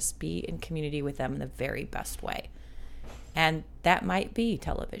way to just be in community with them in the very best way. And that might be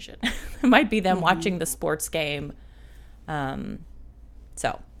television. It might be them watching the sports game.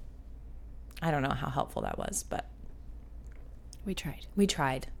 So I don't know how helpful that was, but we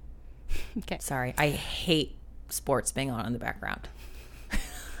tried. Okay. Sorry. I hate sports being on in the background.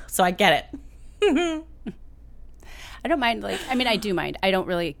 So I get it. I don't mind. I do mind. I don't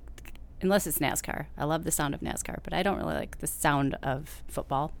really, unless it's NASCAR. I love the sound of NASCAR, but I don't really like the sound of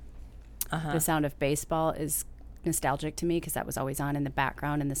football. The sound of baseball is nostalgic to me because that was always on in the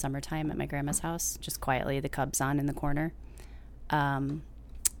background in the summertime at my grandma's house, just quietly, the Cubs on in the corner. But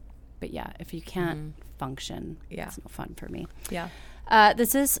yeah, if you can't function, it's no fun for me. Yeah.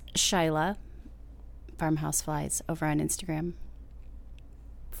 This is Shyla, Farmhouse Flies, over on Instagram.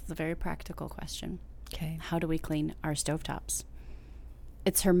 It's a very practical question. Okay. How do we clean our stovetops?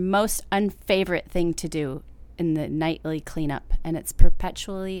 It's her most unfavorite thing to do in the nightly cleanup, and it's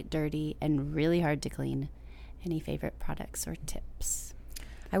perpetually dirty and really hard to clean. Any favorite products or tips?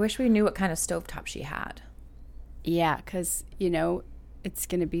 I wish we knew what kind of stovetop she had. Yeah, because, it's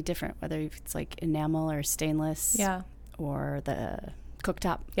going to be different, whether it's like enamel or stainless. Yeah. Or the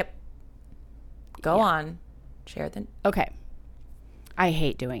cooktop. Yep. Go on. Share the... Okay. I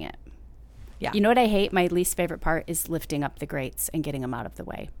hate doing it. Yeah. You know what I hate? My least favorite part is lifting up the grates and getting them out of the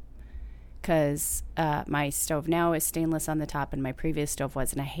way. Because my stove now is stainless on the top and my previous stove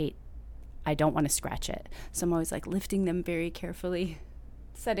was, and I don't want to scratch it. So I'm always lifting them very carefully,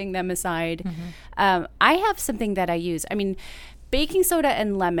 setting them aside. I have something that I use. Baking soda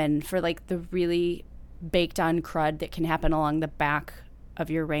and lemon for the really baked on crud that can happen along the back of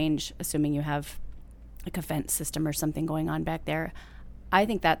your range, assuming you have a vent system or something going on back there. I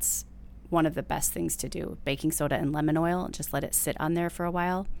think that's one of the best things to do. Baking soda and lemon oil, just let it sit on there for a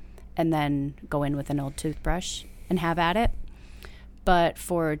while and then go in with an old toothbrush and have at it. But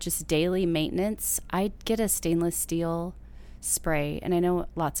for just daily maintenance, I'd get a stainless steel spray. And I know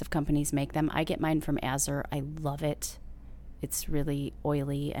lots of companies make them. I get mine from Azure. I love it. It's really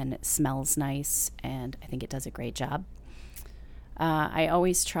oily and it smells nice. And I think it does a great job. I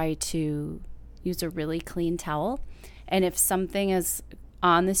always try to use a really clean towel. And if something is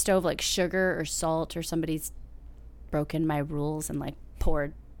on the stove, like sugar or salt, or somebody's broken my rules and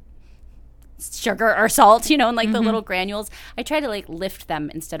poured sugar or salt, and the little granules, I try to lift them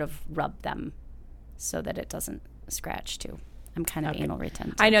instead of rub them so that it doesn't scratch too. I'm kind of anal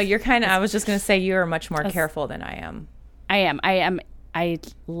retentive. I know you're kind of, I was just going to say you are much more careful than I am. I am. I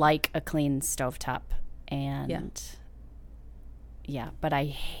like a clean stovetop and but I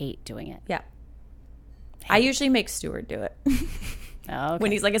hate doing it. Yeah. I usually make Stuart do it. Okay.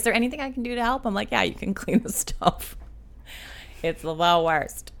 When he's like, is there anything I can do to help? I'm like, yeah, you can clean the stove. It's the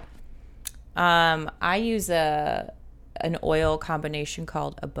worst. I use an oil combination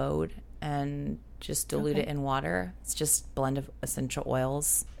called Abode and just dilute it in water. It's just a blend of essential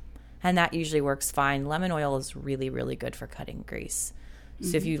oils. And that usually works fine. Lemon oil is really, really good for cutting grease.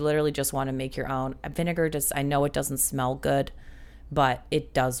 So if you literally just want to make your own, vinegar I know it doesn't smell good, but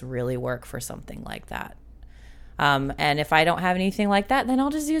it does really work for something like that. And if I don't have anything like that, then I'll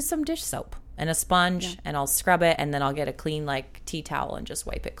just use some dish soap and a sponge and I'll scrub it, and then I'll get a clean tea towel and just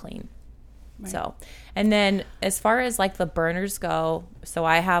wipe it clean. Right. So, and then as far as the burners go, so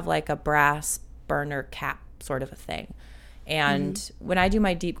I have a brass burner cap sort of a thing. And when I do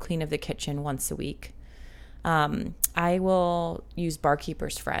my deep clean of the kitchen once a week, I will use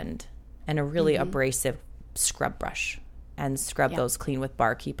Barkeeper's Friend and a really abrasive scrub brush and scrub those clean with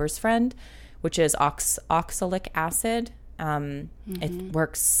Barkeeper's Friend, which is oxalic acid. It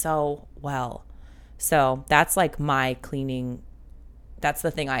works so well. So that's my cleaning. That's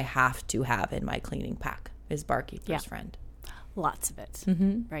the thing I have to have in my cleaning pack is Barkeeper's Friend. Lots of it.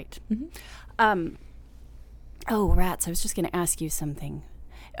 Right. Oh, rats. I was just going to ask you something.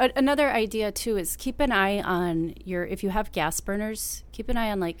 Another idea, too, is keep an eye on if you have gas burners, keep an eye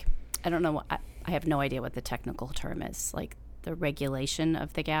on, I don't know, I have no idea what the technical term is. The regulation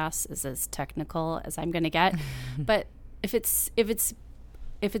of the gas is as technical as I'm going to get. But if it's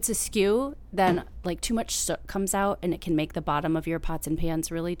askew, then too much soot comes out and it can make the bottom of your pots and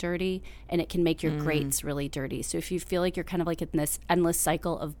pans really dirty, and it can make your grates really dirty. So if you feel like you're kind of in this endless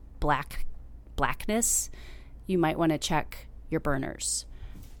cycle of black blackness, you might want to check your burners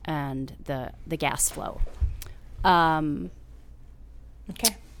and the gas flow.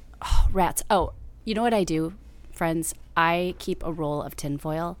 Okay. Oh, rats. Oh, you know what I do, friends? I keep a roll of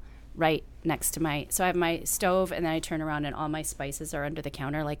tinfoil right next to so I have my stove, and then I turn around and all my spices are under the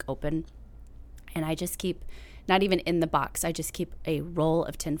counter, like open. And I just keep, not even in the box, I just keep a roll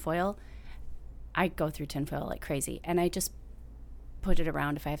of tinfoil. I go through tinfoil like crazy. And I just put it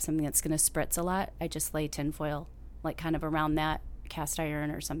around. If I have something that's going to spritz a lot, I just lay tinfoil like kind of around that cast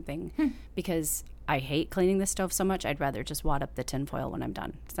iron or something because I hate cleaning the stove so much. I'd rather just wad up the tinfoil when I'm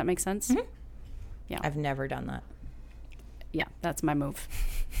done. Does that make sense? Mm-hmm. Yeah. I've never done that. Yeah, that's my move.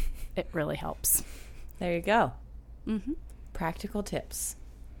 It really helps. There you go. Mm-hmm. Practical tips.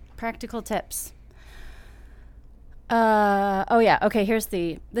 Practical tips. Oh, yeah.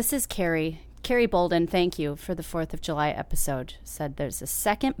 Okay, this is Carrie. Carrie Bolden, thank you for the 4th of July episode. Said there's a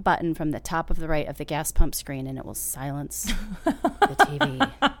second button from the top of the right of the gas pump screen, and it will silence the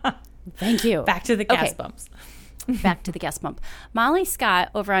TV. Thank you. Back to the gas pumps. Back to the gas pump. Molly Scott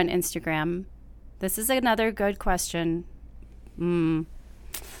over on Instagram. This is another good question.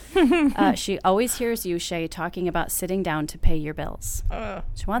 She always hears you, Shay, talking about sitting down to pay your bills.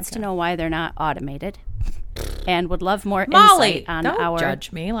 She wants to know why they're not automated and would love more insight on our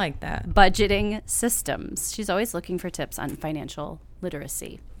judge me like that. budgeting systems. She's always looking for tips on financial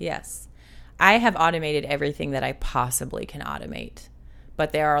literacy. Yes. I have automated everything that I possibly can automate.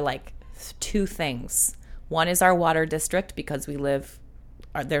 But there are like 2 things. One is our water district because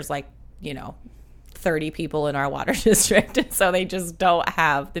there's 30 people in our water district. So they just don't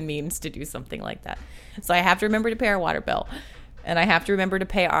have the means to do something like that. So I have to remember to pay our water bill. And I have to remember to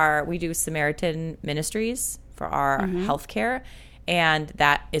pay we do Samaritan Ministries for our healthcare. And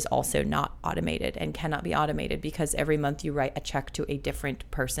that is also not automated and cannot be automated because every month you write a check to a different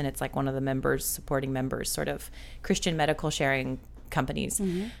person. It's like one of the supporting members, sort of Christian medical sharing companies.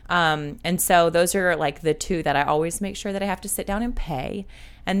 And so those are like the 2 that I always make sure that I have to sit down and pay.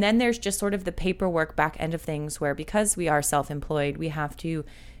 And then there's just sort of the paperwork back end of things where because we are self-employed, we have to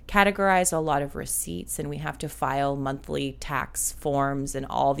categorize a lot of receipts and we have to file monthly tax forms and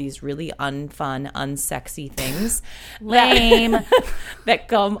all these really unfun, unsexy things. Lame. that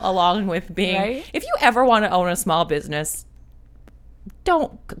come along with being. Right? If you ever want to own a small business,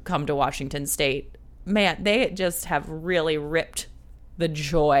 don't come to Washington State. Man, they just have really ripped the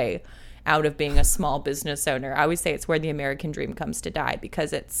joy out of being a small business owner. I always say it's where the American dream comes to die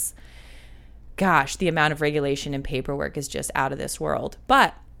because the amount of regulation and paperwork is just out of this world.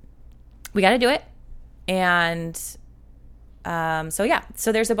 But we got to do it. And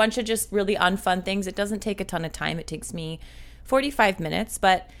so there's a bunch of just really unfun things. It doesn't take a ton of time. It takes me 45 minutes.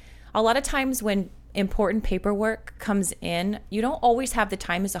 But a lot of times when important paperwork comes in, you don't always have the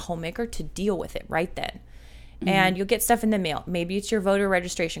time as a homemaker to deal with it right then. And you'll get stuff in the mail. Maybe it's your voter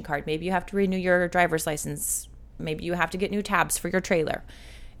registration card. Maybe you have to renew your driver's license. Maybe you have to get new tabs for your trailer.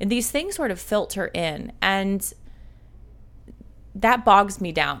 And these things sort of filter in. And that bogs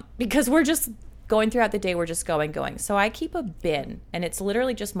me down because we're just going throughout the day. We're just going. So I keep a bin, and it's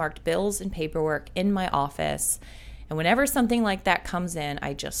literally just marked bills and paperwork in my office. And whenever something like that comes in,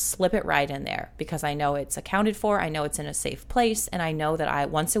 I just slip it right in there because I know it's accounted for. I know it's in a safe place. And I know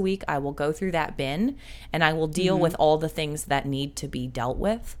that once a week, I will go through that bin and I will deal with all the things that need to be dealt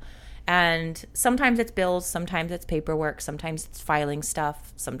with. And sometimes it's bills, sometimes it's paperwork, sometimes it's filing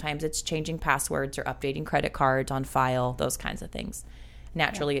stuff, sometimes it's changing passwords or updating credit cards on file, those kinds of things.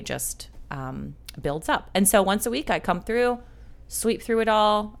 Naturally, it just builds up. And so once a week, I come through, sweep through it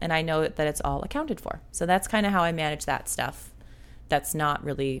all, and I know that it's all accounted for. So that's kind of how I manage that stuff that's not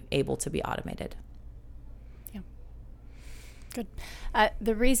really able to be automated. Yeah. Good.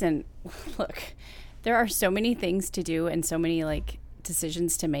 The reason, look, there are so many things to do and so many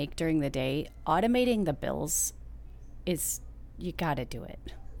decisions to make during the day. Automating the bills you got to do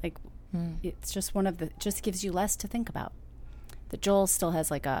it. It's just just gives you less to think about. That Joel still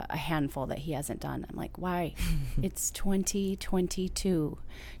has a handful that he hasn't done. I'm like, why? It's 2022.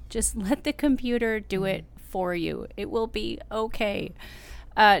 Just let the computer do it for you. It will be okay.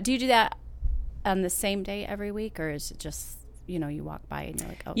 Do you do that on the same day every week, or is it just you walk by and you're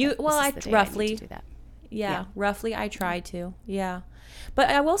like, oh, I roughly I need to do that. Yeah, roughly I try to. Yeah, but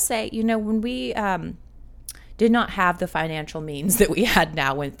I will say, when we did not have the financial means that we had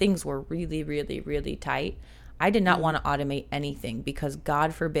now, when things were really, really, really tight, I did not want to automate anything because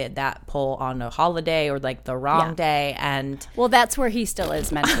God forbid that pull on a holiday or the wrong day. And well, that's where he still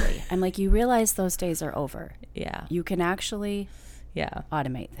is mentally. I'm like, you realize those days are over. Yeah. You can actually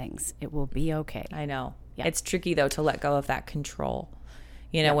automate things. It will be okay. I know. Yeah. It's tricky though to let go of that control.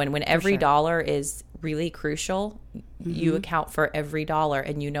 You know, when every dollar is really crucial, you account for every dollar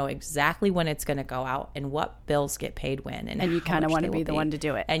and you know exactly when it's going to go out and what bills get paid when. And you kind of want to be the one to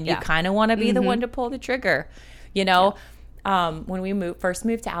do it. And you kind of want to be the one to pull the trigger. You know, when we first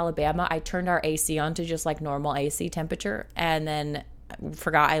moved to Alabama, I turned our AC on to just like normal AC temperature, and then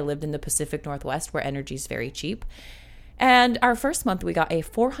forgot I lived in the Pacific Northwest where energy is very cheap. And our first month, we got a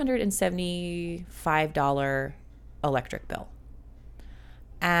 $475 electric bill.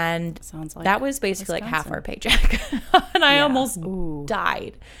 And that was basically like half our paycheck. And I almost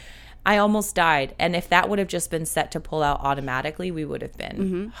died. And if that would have just been set to pull out automatically, we would have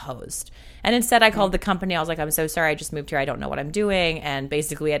been hosed. And instead I called the company. I was like, I'm so sorry. I just moved here. I don't know what I'm doing. And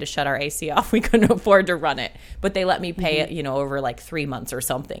basically we had to shut our AC off. We couldn't afford to run it. But they let me pay it, you know, over like 3 months or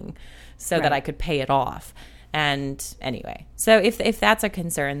something so that I could pay it off. And anyway, so if that's a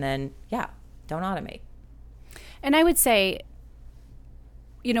concern, then don't automate. And I would say,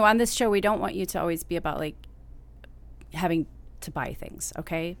 you know, on this show, we don't want you to always be about like having to buy things,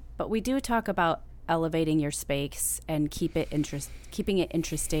 okay? But we do talk about elevating your space and keeping it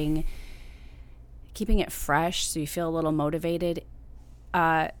interesting, keeping it fresh so you feel a little motivated.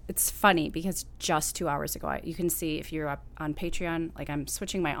 It's funny because just 2 hours ago, you can see if you're up on Patreon, like I'm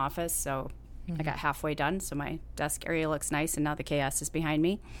switching my office, so I got halfway done, so my desk area looks nice, and now the chaos is behind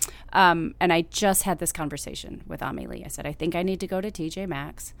me. And I just had this conversation with Amelie. I said, I think I need to go to TJ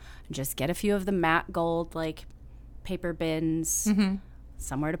Maxx and just get a few of the matte gold, like, paper bins,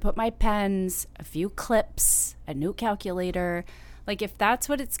 somewhere to put my pens, a few clips, a new calculator. Like, if that's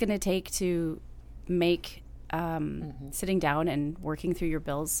what it's going to take to make sitting down and working through your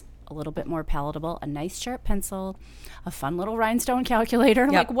bills a little bit more palatable, a nice sharp pencil, a fun little rhinestone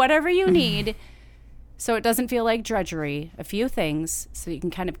calculator, like whatever you need, so it doesn't feel like drudgery, a few things so you can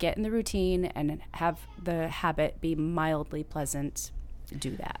kind of get in the routine and have the habit be mildly pleasant.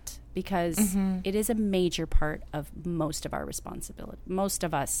 Do that, because it is a major part of most of our responsibility. Most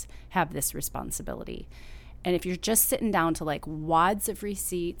of us have this responsibility. And if you're just sitting down to like wads of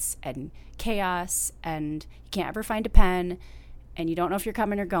receipts and chaos and you can't ever find a pen and you don't know if you're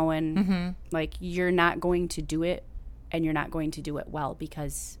coming or going, like, you're not going to do it, and you're not going to do it well,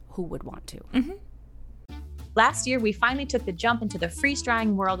 because who would want to? Last year, we finally took the jump into the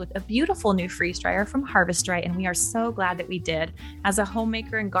freeze-drying world with a beautiful new freeze dryer from Harvest Right, and we are so glad that we did. As a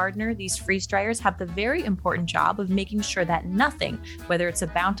homemaker and gardener, these freeze dryers have the very important job of making sure that nothing, whether it's a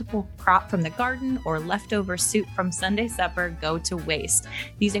bountiful crop from the garden or leftover soup from Sunday supper, go to waste.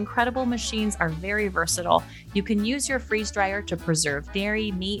 These incredible machines are very versatile. You can use your freeze dryer to preserve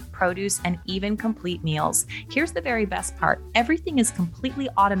dairy, meat, produce, and even complete meals. Here's the very best part. Everything is completely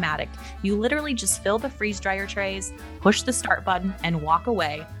automatic. You literally just fill the freeze dryer trays, push the start button, and walk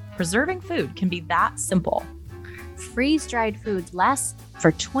away. Preserving food can be that simple. Freeze-dried foods last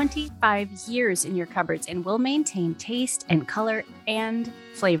for 25 years in your cupboards and will maintain taste and color and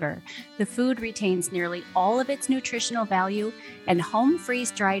flavor. The food retains nearly all of its nutritional value, and home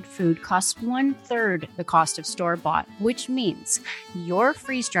freeze-dried food costs 1/3 the cost of store-bought, which means your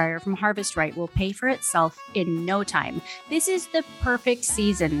freeze dryer from Harvest Right will pay for itself in no time. This is the perfect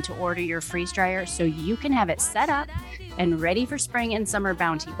season to order your freeze dryer so you can have it set up and ready for spring and summer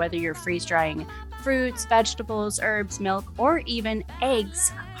bounty, whether you're freeze-drying fruits, vegetables, herbs, milk, or even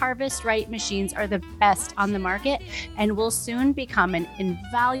eggs. Harvest Right machines are the best on the market and will soon become an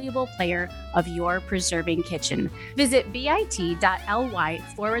invaluable player of your preserving kitchen. Visit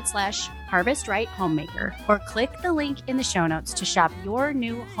bit.ly/Harvest Right Homemaker or click the link in the show notes to shop your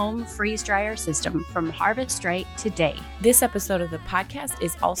new home freeze dryer system from Harvest Right today. This episode of the podcast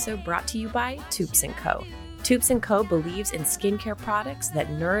is also brought to you by Toups & Co. Toups & Co. believes in skincare products that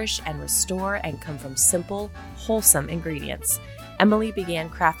nourish and restore and come from simple, wholesome ingredients. Emily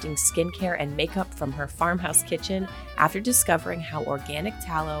began crafting skincare and makeup from her farmhouse kitchen after discovering how organic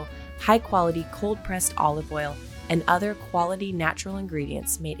tallow, high-quality cold-pressed olive oil, and other quality natural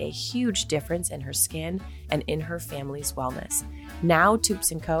ingredients made a huge difference in her skin and in her family's wellness. Now,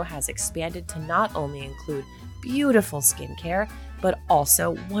 Toups & Co. has expanded to not only include beautiful skincare, but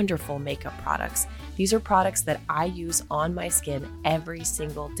also wonderful makeup products. These are products that I use on my skin every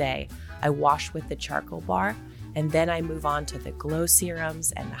single day. I wash with the charcoal bar, and then I move on to the glow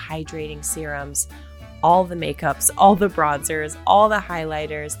serums and the hydrating serums, all the makeups, all the bronzers, all the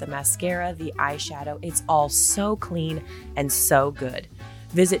highlighters, the mascara, the eyeshadow. It's all so clean and so good.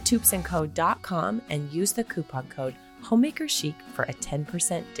 Visit toupsandco.com and use the coupon code HOMEMAKERCHIC for a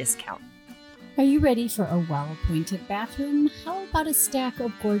 10% discount. Are you ready for a well-appointed bathroom? How about a stack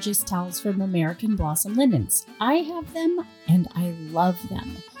of gorgeous towels from American Blossom Linens? I have them and I love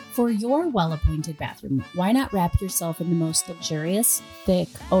them. For your well-appointed bathroom, why not wrap yourself in the most luxurious, thick,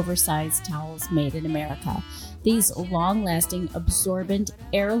 oversized towels made in America? These long-lasting, absorbent,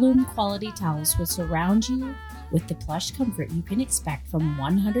 heirloom-quality towels will surround you with the plush comfort you can expect from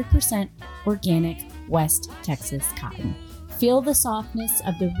 100% organic West Texas cotton. Feel the softness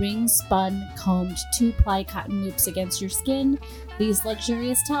of the ring-spun, combed 2-ply cotton loops against your skin. These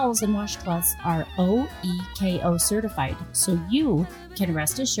luxurious towels and washcloths are OEKO certified, so you can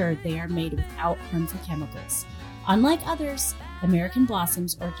rest assured they are made without harmful chemicals. Unlike others, American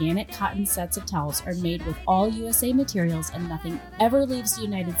Blossom's organic cotton sets of towels are made with all USA materials and nothing ever leaves the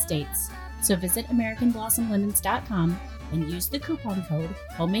United States. So visit AmericanBlossomLinens.com and use the coupon code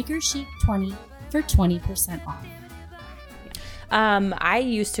HomemakersChic20 for 20% off. I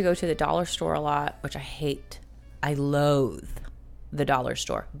used to go to the dollar store a lot, which I hate. I loathe the dollar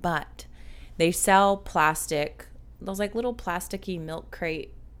store, but they sell plastic, those like little plasticky milk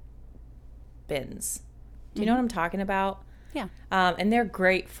crate bins. Do you know what I'm talking about? Yeah. And they're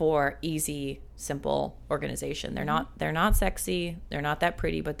great for easy, simple organization. They're not sexy. They're not that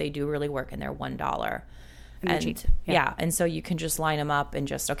pretty, but they do really work, and they're $1. And cheap. Yeah. And so you can just line them up and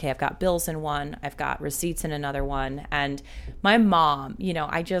just, okay, I've got bills in one, I've got receipts in another one. And my mom, you know,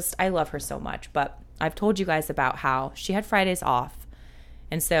 I love her so much, but I've told you guys about how she had Fridays off.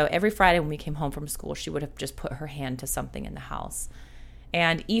 And so every Friday when we came home from school, she would have just put her hand to something in the house.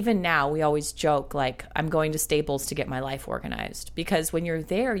 And even now we always joke, like, I'm going to Staples to get my life organized, because when you're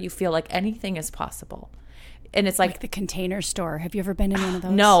there, you feel like anything is possible. And it's like the Container Store. Have you ever been in one of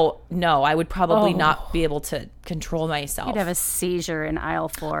those? No, I would probably not be able to control myself. You'd have a seizure in aisle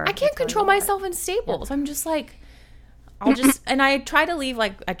 4. I can't control myself in Staples. Yeah. I'm just like, and I try to leave,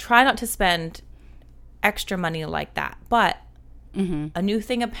 like, I try not to spend extra money like that. But a new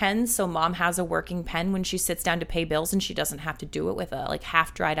thing of pens, so mom has a working pen when she sits down to pay bills, and she doesn't have to do it with a, like,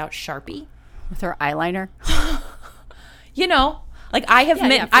 half dried out Sharpie. With her eyeliner? You know. Like, I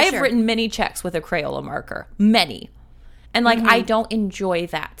have written many checks with a Crayola marker, many, and like I don't enjoy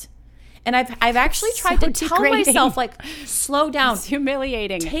that. And I've actually tried to tell myself, like, slow down. It's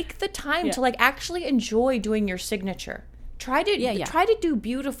humiliating. Take the time to, like, actually enjoy doing your signature. Try to do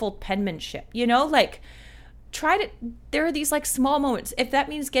beautiful penmanship. You know, like, there are these, like, small moments. If that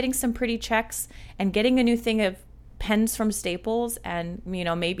means getting some pretty checks and getting a new thing of pens from Staples, and, you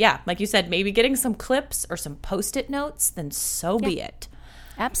know, maybe, like you said, maybe getting some clips or some Post-it notes, then so be it.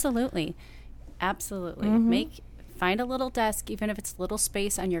 Absolutely. Find a little desk, even if it's little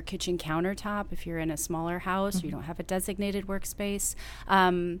space on your kitchen countertop, if you're in a smaller house or you don't have a designated workspace.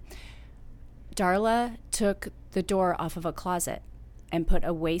 Darla took the door off of a closet and put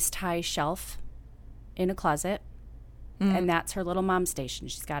a waist-high shelf in a closet. And that's her little mom station.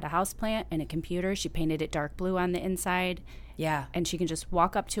 She's got a houseplant and a computer. She painted it dark blue on the inside. Yeah. And she can just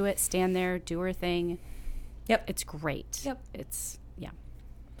walk up to it, stand there, do her thing. Yep. It's great. Yep. Yeah.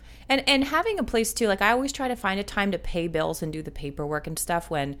 And having a place, too, like, I always try to find a time to pay bills and do the paperwork and stuff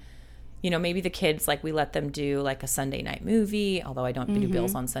when, you know, maybe the kids, like, we let them do, like, a Sunday night movie, although I don't do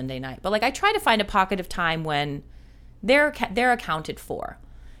bills on Sunday night. But, like, I try to find a pocket of time when they're accounted for.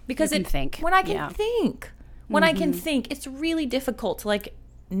 Because when I can think. When I can think, it's really difficult to, like,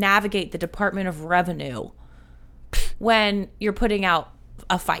 navigate the Department of Revenue when you're putting out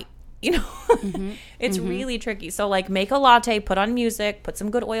a fight, you know? It's really tricky. So, like, make a latte, put on music, put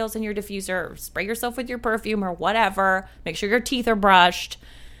some good oils in your diffuser, spray yourself with your perfume or whatever. Make sure your teeth are brushed,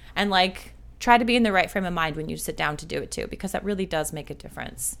 and, like, try to be in the right frame of mind when you sit down to do it, too, because that really does make a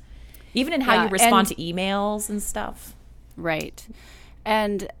difference. Even in how you respond to emails and stuff. Right.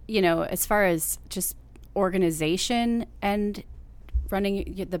 And, you know, as far as just organization and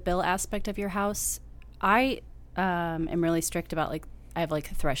running the bill aspect of your house, I am really strict about, like, I have, like,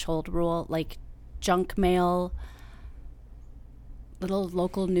 a threshold rule, like junk mail, little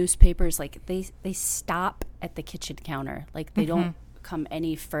local newspapers, like they stop at the kitchen counter, like they don't come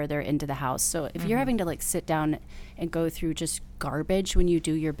any further into the house. So if you're having to, like, sit down and go through just garbage when you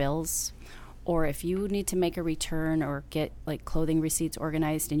do your bills, or if you need to make a return or get, like, clothing receipts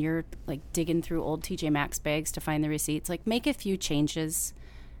organized and you're, like, digging through old TJ Maxx bags to find the receipts, like, make a few changes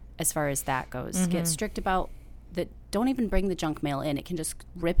as far as that goes. Get strict about that. Don't even bring the junk mail in. It can just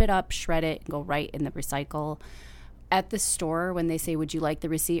rip it up, shred it, and go right in the recycle. At the store, when they say, would you like the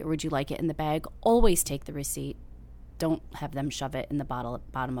receipt or would you like it in the bag, always take the receipt. Don't have them shove it in the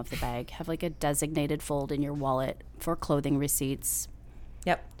bottom of the bag. Have, like, a designated fold in your wallet for clothing receipts.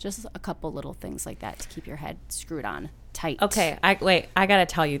 Yep. Just a couple little things like that to keep your head screwed on tight. Okay. I got to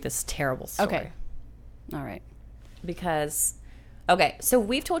tell you this terrible story. Okay. All right. Because, so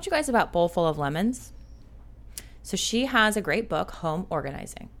we've told you guys about Bowl Full of Lemons. So she has a great book, Home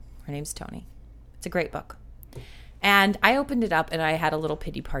Organizing. Her name's Toni. It's a great book. And I opened it up and I had a little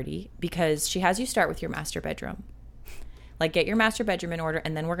pity party because she has you start with your master bedroom. Like, get your master bedroom in order,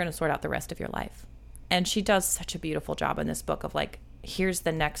 and then we're going to sort out the rest of your life. And she does such a beautiful job in this book of like, here's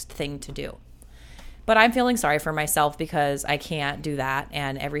the next thing to do. But I'm feeling sorry for myself because I can't do that,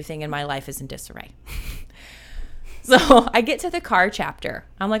 and everything in my life is in disarray. So I get to the car chapter.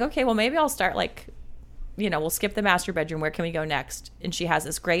 I'm like, okay, well, maybe I'll start like, we'll skip the master bedroom. Where can we go next? And she has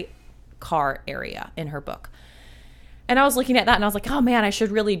this great car area in her book. And I was looking at that and I was like, oh man, I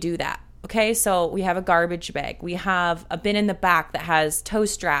should really do that. Okay, so we have a garbage bag. We have a bin in the back that has toe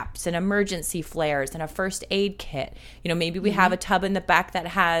straps and emergency flares and a first aid kit. Maybe we have a tub in the back that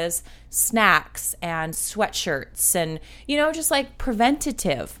has snacks and sweatshirts and, just like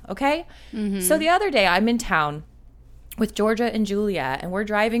preventative. Okay. So the other day I'm in town with Georgia and Julia, and we're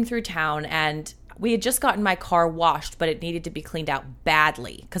driving through town, and we had just gotten my car washed, but it needed to be cleaned out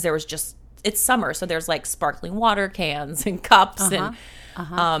badly because there was it's summer. So there's like sparkling water cans and cups and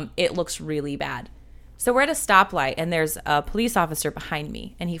it looks really bad. So we're at a stoplight and there's a police officer behind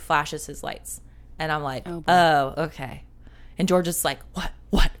me and he flashes his lights. And I'm like, oh, okay. And Georgia's like,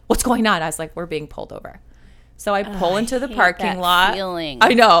 what's going on? I was like, we're being pulled over. So I pull into the parking lot. Feeling.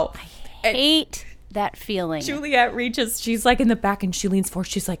 I know. I hate that feeling. Juliet reaches, she's like in the back and she leans forward.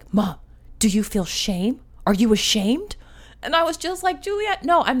 She's like, Mom, do you feel shame? Are you ashamed? And I was just like, Juliet,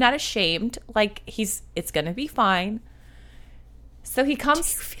 no, I'm not ashamed. Like, it's going to be fine. So he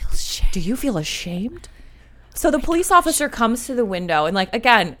comes. Do you feel ashamed? So the police officer comes to the window and like,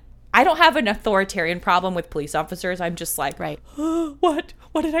 again, I don't have an authoritarian problem with police officers. I'm just like, right. What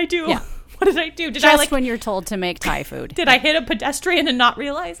did I do? Yeah. What did I do? Did just I like when you're told to make Thai food? Did I hit a pedestrian and not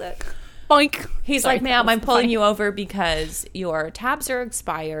realize it? Boink. He's like, ma'am, I'm pulling you over because your tabs are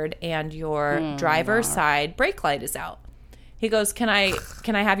expired and your driver's side brake light is out. He goes, can I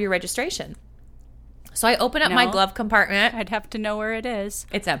have your registration? So I open up my glove compartment. I'd have to know where it is.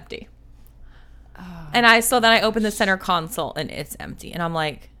 It's empty. And then I open the center console and it's empty. And I'm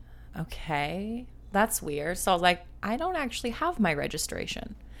like, okay, that's weird. So I was like, I don't actually have my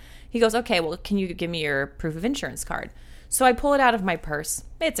registration. He goes, okay, well, can you give me your proof of insurance card? So I pull it out of my purse.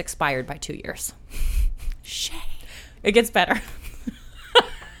 It's expired by 2 years. Shame. It gets better.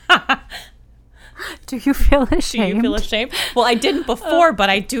 Do you feel ashamed? Do you feel ashamed? Well, I didn't before, but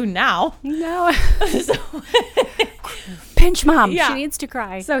I do now. No. Pinch mom. Yeah. She needs to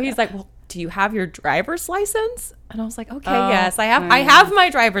cry. So he's like, well, do you have your driver's license? And I was like, okay, yes, I have my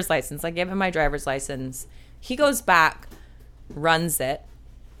driver's license. I give him my driver's license. He goes back, runs it,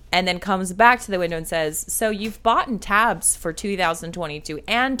 and then comes back to the window and says, so you've bought in tabs for 2022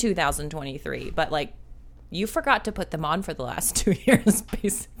 and 2023, but like you forgot to put them on for the last 2 years,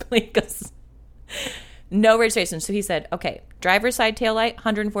 basically, because no registration. So he said, okay, driver's side taillight,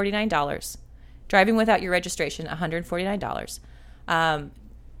 $149. Driving without your registration, $149.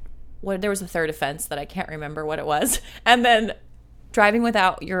 There was a third offense that I can't remember what it was. And then driving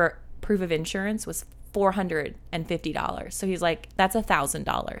without your proof of insurance was $450. So he's like, that's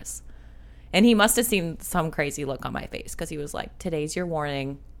 $1,000. And he must have seen some crazy look on my face because he was like, today's your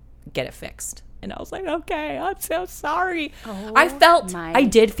warning, get it fixed. And I was like, okay, I'm so sorry. I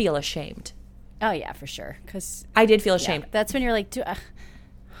did feel ashamed. Oh, yeah, for sure. Because I did feel ashamed. That's when you're like,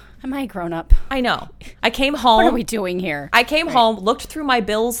 am I grown up? I know. I came home. What are we doing here? I came home, looked through my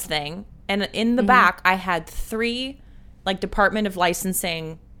bills thing, and in the back, I had 3 like Department of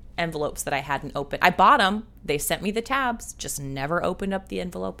Licensing envelopes that I hadn't opened. I bought them. They sent me the tabs, just never opened up the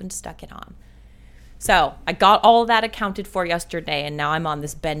envelope and stuck it on. So I got all that accounted for yesterday, and now I'm on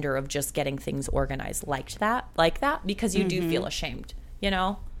this bender of just getting things organized like that, because you do feel ashamed, you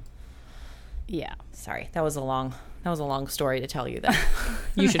know? Yeah. Sorry, that was a long story to tell you that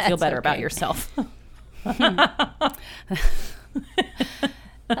you should feel better about yourself.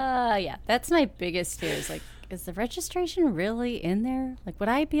 Yeah, that's my biggest fear is like, is the registration really in there? Like, would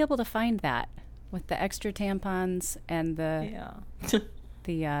I be able to find that with the extra tampons and the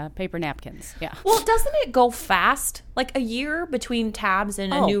paper napkins? Yeah. Well, doesn't it go fast? Like a year between tabs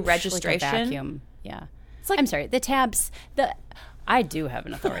and a new registration? Like a vacuum. Yeah. It's like, I'm sorry, the tabs, I do have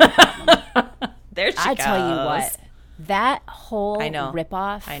an authority problem. There she goes. I tell you what, that whole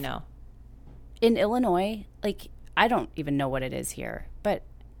ripoff. I know. In Illinois, like, I don't even know what it is here, but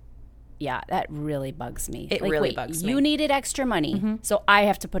yeah, that really bugs me. It really bugs me. You needed extra money, so I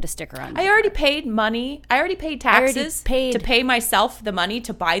have to put a sticker on. I already paid money. I already paid taxes to pay myself the money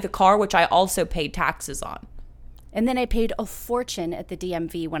to buy the car, which I also paid taxes on. And then I paid a fortune at the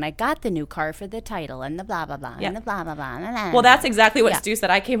DMV when I got the new car for the title and the blah, blah, blah, and the blah, blah, blah. Well, that's exactly what Stu said.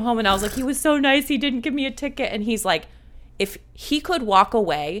 I came home and I was like, he was so nice. He didn't give me a ticket. And he's like, if he could walk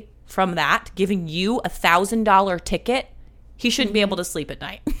away from that, giving you $1,000 ticket, he shouldn't be able to sleep at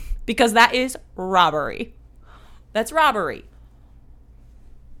night because that is robbery. That's robbery.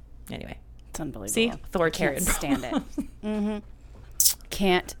 Anyway. It's unbelievable. See? Authoritarian. Can't stand it.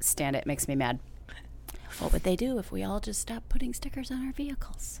 Can't stand it. Makes me mad. What would they do if we all just stopped putting stickers on our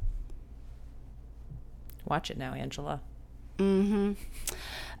vehicles? Watch it now, Angela. Do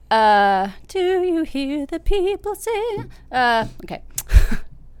you hear the people sing? Okay.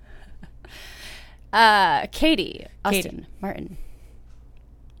 Katie Austin Martin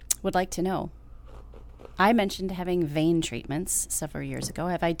would like to know. I mentioned having vein treatments several years ago.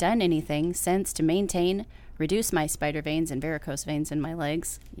 Have I done anything since to reduce my spider veins and varicose veins in my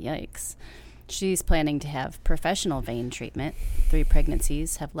legs? Yikes. She's planning to have professional vein treatment. 3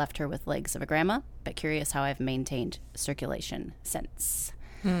 pregnancies have left her with legs of a grandma, but curious how I've maintained circulation since.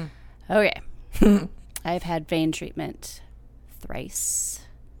 Okay. I've had vein treatment 3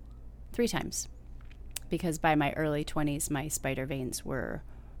 times. Because by my early 20s, my spider veins were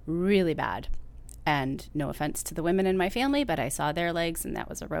really bad. And no offense to the women in my family, but I saw their legs, and that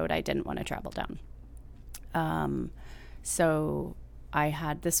was a road I didn't want to travel down. So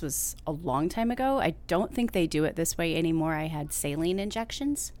this was a long time ago. I don't think they do it this way anymore. I had saline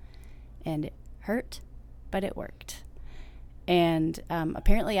injections, and it hurt, but it worked. And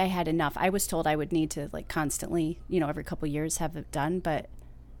apparently I had enough. I was told I would need to like constantly, every couple of years have it done, but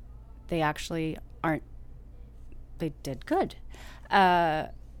they actually aren't. They did good.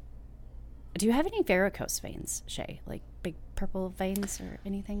 Do you have any varicose veins, Shay? Like big purple veins or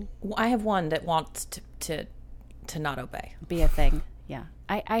anything? Well, I have one that wants to not obey. Be a thing. Yeah.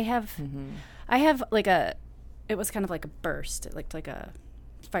 I have I have like it was kind of like a burst. It looked like a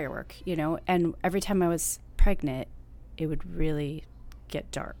firework, and every time I was pregnant, it would really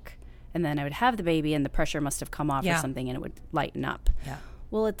get dark. And then I would have the baby and the pressure must have come off or something and it would lighten up. Yeah.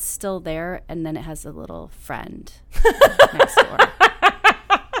 Well, it's still there, and then it has a little friend next door.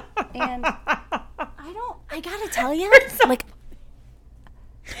 And I gotta tell you, like,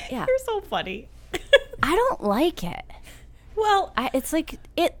 yeah. You're so funny. I don't like it. Well, it's like,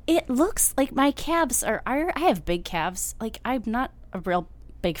 it looks like my calves I have big calves. Like, I'm not a real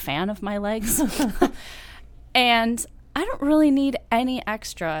big fan of my legs. And I don't really need any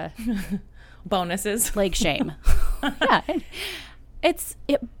extra bonuses. Leg shame. Yeah.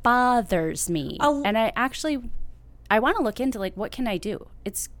 It bothers me. And I want to look into, like, what can I do?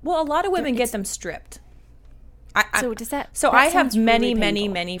 A lot of women get them stripped. So does that? So I have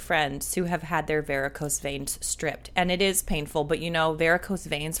many friends who have had their varicose veins stripped, and it is painful. But varicose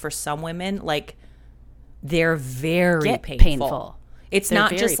veins for some women, like, they're very painful. It's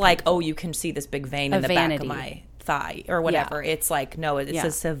not just like, oh, you can see this big vein in the back of my thigh or whatever. Yeah. It's like, no, it's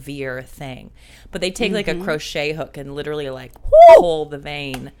a severe thing. But they take like a crochet hook and literally like pull the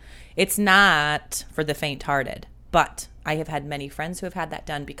vein. It's not for the faint-hearted. But I have had many friends who have had that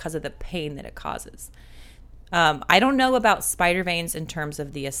done because of the pain that it causes. I don't know about spider veins in terms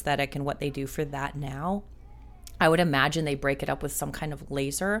of the aesthetic and what they do for that now. I would imagine they break it up with some kind of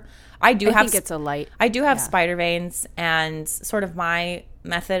laser. I think it's a light. I do have spider veins, and sort of my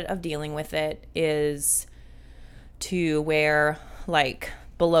method of dealing with it is to wear like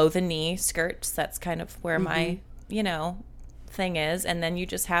below the knee skirts. That's kind of where my, thing is. And then you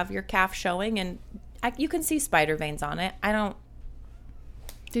just have your calf showing, and you can see spider veins on it.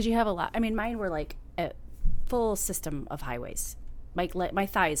 Did you have a lot? I mean, mine were like a full system of highways. My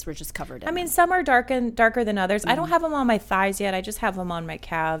thighs were just covered in them. Some are darker than others. I don't have them on my thighs yet. I just have them on my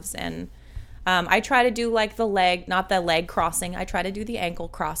calves. And I try to do like not the leg crossing. I try to do the ankle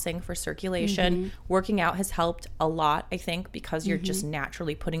crossing for circulation. Working out has helped a lot, I think, because you're just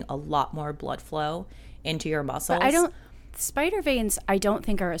naturally putting a lot more blood flow into your muscles. But spider veins, I don't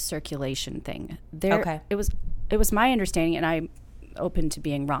think are a circulation thing. Okay. It was my understanding, and I'm open to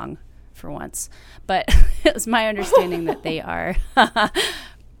being wrong for once, but it was my understanding that they are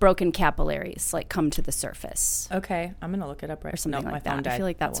broken capillaries, like come to the surface. Okay, I'm gonna look it up right. Or something like that. I feel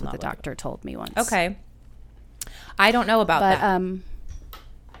like that's what the doctor told me once. Okay, I don't know about that.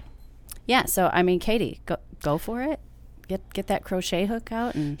 Yeah. So I mean, Katie, go for it. Get that crochet hook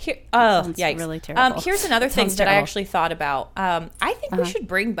out and. Yikes! Really terrible. Here's another thing that I actually thought about. I think we should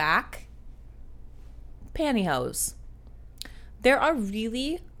bring back pantyhose. There are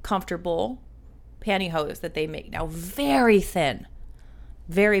really comfortable pantyhose that they make now, very thin,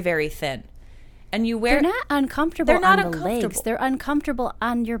 very, very thin, and you wear. They're not uncomfortable on the legs. They're uncomfortable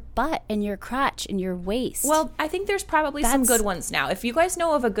on your butt and your crotch and your waist. Well, I think there's probably some good ones now. If you guys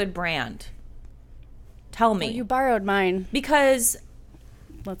know of a good brand, tell me. Well, you borrowed mine because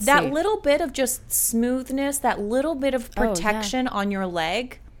Let's that see. little bit of just smoothness, that little bit of Oh, yeah. protection on your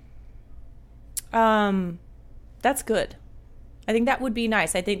leg, that's good. I think that would be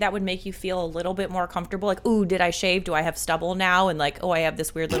nice. I think that would make you feel a little bit more comfortable. Like, ooh, did I shave? Do I have stubble now? And like, oh, I have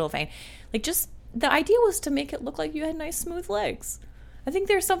this weird little vein. Like, just the idea was to make it look like you had nice, smooth legs. I think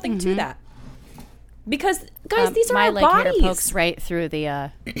there's something to that. Because, guys, these are my our leg bodies. hair pokes right through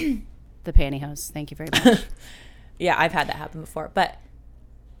the the pantyhose. Thank you very much. Yeah, I've had that happen before. But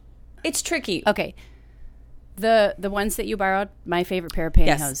it's tricky. Okay. The ones that you borrowed, my favorite pair of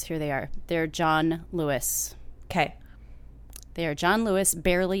pantyhose, here they are. They're John Lewis. Okay. They are John Lewis,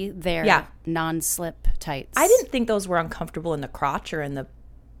 barely there, Yeah. non-slip tights. I didn't think those were uncomfortable in the crotch or in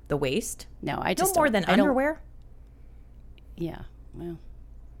the waist. No, I No just more don't- than I don't- underwear. Yeah, well.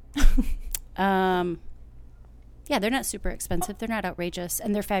 Yeah, they're not super expensive. They're not outrageous,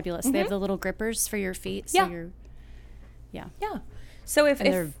 and they're fabulous. They have the little grippers for your feet. So Yeah. yeah. Yeah. So if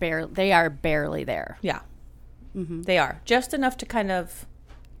They are barely there. yeah, they are just enough to kind of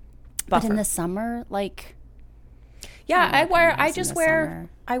But buffer. in the summer, like, Yeah, I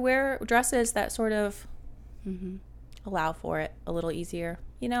I wear dresses that sort of allow for it a little easier.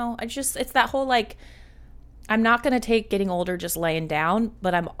 You know, it's that whole like, I'm not going to take getting older just laying down,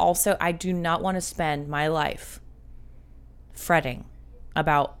 but I do not want to spend my life fretting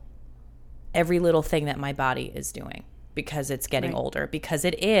about every little thing that my body is doing because it's getting older, because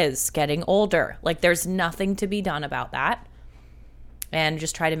it is getting older. Like, there's nothing to be done about that. And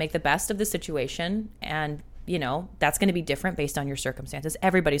just try to make the best of the situation. And, you know, that's going to be different based on your circumstances,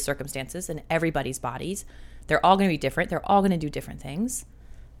 everybody's circumstances and everybody's bodies. They're all going to be different. They're all going to do different things.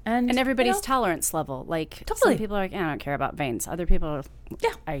 And everybody's you know, tolerance level. Like, Totally. some people are like, I don't care about veins. Other people are,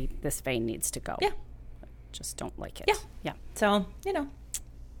 Yeah. this vein needs to go. Yeah. Just don't like it. Yeah. Yeah. So, you know,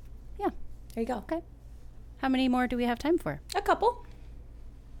 Yeah. there you go. Okay. How many more do we have time for? A couple.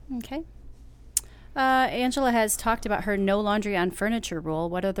 Okay. Angela has talked about her no laundry on furniture rule.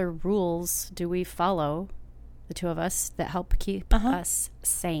 What other rules do we follow, the two of us, that help keep us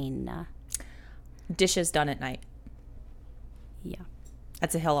sane? Dishes done at night. Yeah.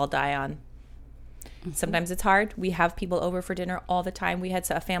 That's a hill I'll die on. Sometimes it's hard. We have people over for dinner all the time. We had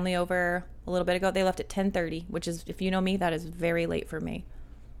a family over a little bit ago. They left at 10:30, which is, if you know me, that is very late for me.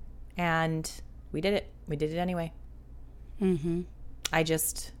 And we did it. We did it anyway.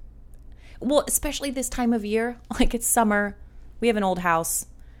 Well, especially this time of year, like it's summer. We have an old house.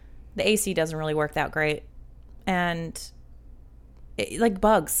 The AC doesn't really work that great. And like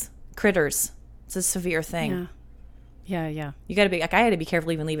bugs, critters, it's a severe thing. Yeah. Yeah, yeah. You got to be like, I had to be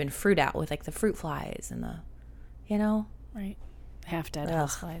careful even leaving fruit out with like the fruit flies and the, you know. Right. Half dead Ugh.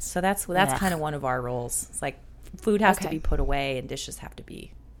 houseflies. So that's Ugh. kind of one of our rules. It's like food has to Okay. be put away and dishes have to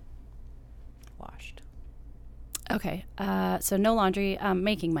be washed. Okay. So no laundry.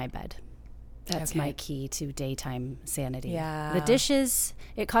 Making my bed. That's Okay. my key to daytime sanity. Yeah. The dishes,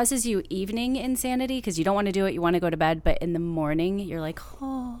 it causes you evening insanity because you don't want to do it. You want to go to bed. But in the morning, you're like,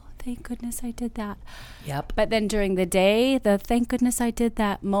 oh, thank goodness I did that. Yep. But then during the day, the thank goodness I did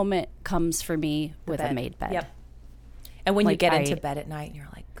that moment comes for me with a made bed. Yep. And when you Like, get into bed at night, you're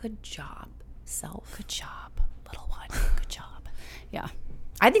like, good job, self. Good job, little one. Good job. Yeah.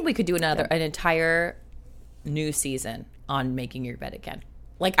 I think we could do an entire new season on making your bed again.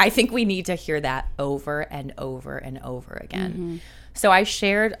 Like, I think we need to hear that over and over and over again. So I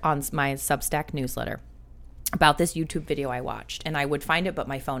shared on my Substack newsletter about this YouTube video I watched, and I would find it, but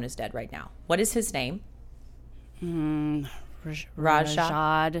my phone is dead right now. What is his name?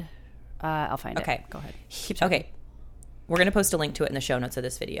 Rajad. I'll find it. Okay. Go ahead. Okay. We're going to post a link to it in the show notes of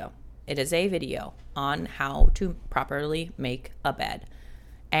this video. It is a video on how to properly make a bed.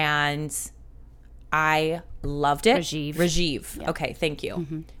 And I loved it. Rajiv. Yeah. Okay, thank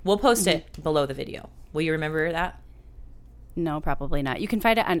you. We'll post it below the video. Will you remember that? No, probably not. You can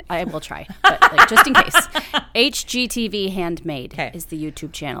find it on, I will try, but like, just in case. HGTV Handmade is the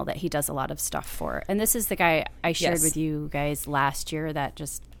YouTube channel that he does a lot of stuff for. And this is the guy I shared with you guys last year that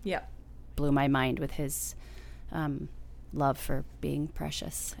just blew my mind with his love for being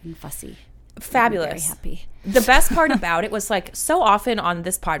precious and fussy. Fabulous. Very happy. The best part about it was like, so often on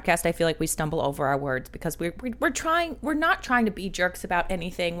this podcast, I feel like we stumble over our words because we're not trying to be jerks about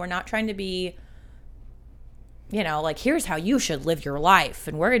anything. We're not trying to be, you know, like, here's how you should live your life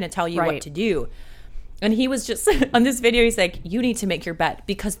and we're going to tell you what to do. And he was just, on this video, he's like, you need to make your bed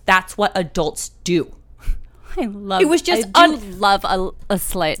because that's what adults do. I love it. Was just I do love a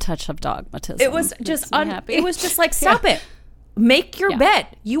slight touch of dogmatism. It was just happy. It was just like, stop it. Make your bed.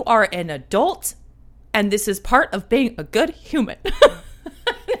 You are an adult and this is part of being a good human.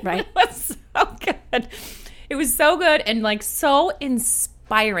 Right. It was so good. It was so good and like so inspiring.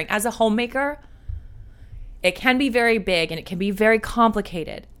 inspiring. As a homemaker, it can be very big and it can be very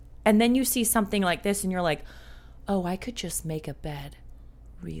complicated. And then you see something like this and you're like, oh, I could just make a bed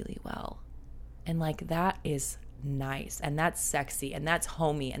really well. And like, that is nice, and that's sexy, and that's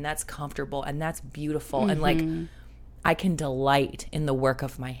homey, and that's comfortable, and that's beautiful. And like, I can delight in the work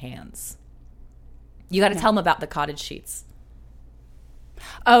of my hands. You got to tell them about the cottage sheets.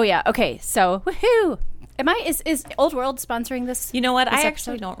 Oh yeah. Okay. So woohoo! Is Old World sponsoring this? You know what? I episode?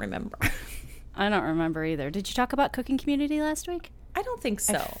 actually don't remember. I don't remember either. Did you talk about Cooking Community last week? I don't think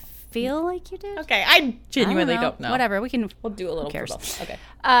so. I feel like you did. Okay, I genuinely don't know. Whatever. We'll do a little. Who cares? For both. Okay.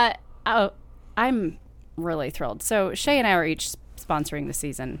 I'm really thrilled. So Shay and I are each sponsoring the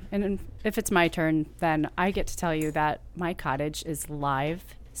season, and if it's my turn, then I get to tell you that my cottage is live.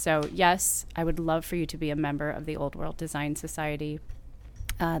 So yes, I would love for you to be a member of the Old World Design Society.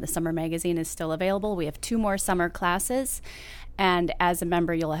 The summer magazine is still available. We have 2 more summer classes, and as a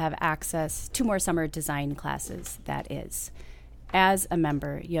member, you'll have access 2 more summer design classes. That is, as a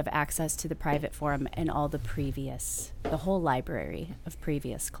member, you have access to the private forum and all the whole library of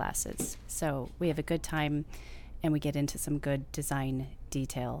previous classes. So we have a good time, and we get into some good design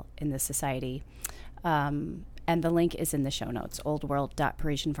detail in the society. And the link is in the show notes,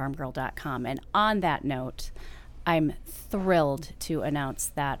 oldworld.parisiennefarmgirl.com. And on that note, I'm thrilled to announce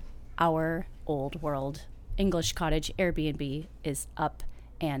that our Old World English Cottage Airbnb is up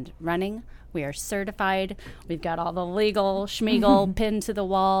and running. We are certified. We've got all the legal schmeagle pinned to the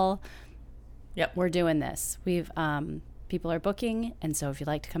wall. Yep. We're doing this. We've people are booking, and so if you'd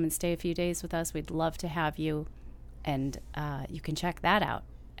like to come and stay a few days with us, we'd love to have you. And you can check that out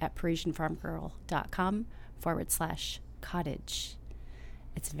at parisiennefarmgirl.com/cottage.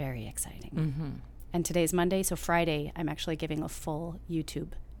 It's very exciting. Mm-hmm. And today's Monday, so Friday, I'm actually giving a full YouTube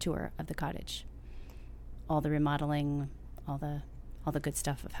tour of the cottage. All the remodeling, all the good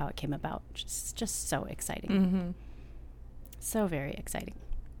stuff of how it came about. Just so exciting. Mm-hmm. So very exciting.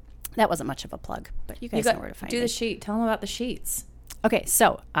 That wasn't much of a plug, but you guys know where to find it. Do the sheet. Tell them about the sheets. Okay,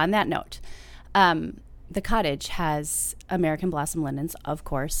 so on that note, the cottage has American Blossom linens, of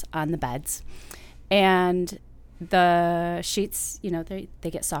course, on the beds. And the sheets, they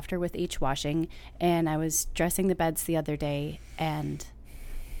get softer with each washing. And I was dressing the beds the other day, and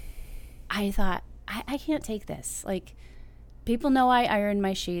I thought, I can't take this. Like, people know I iron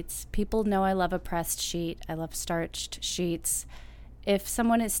my sheets. People know I love a pressed sheet. I love starched sheets. If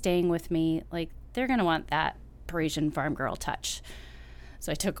someone is staying with me, like, they're going to want that Parisian farm girl touch.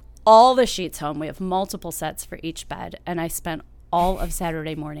 So I took all the sheets home. We have multiple sets for each bed. And I spent all of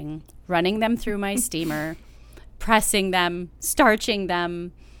Saturday morning running them through my steamer, pressing them, starching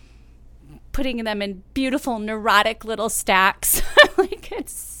them, putting them in beautiful, neurotic little stacks. Like,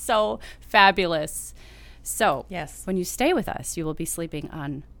 it's so fabulous. So, yes, when you stay with us, you will be sleeping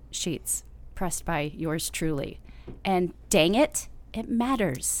on sheets pressed by yours truly. And dang it, it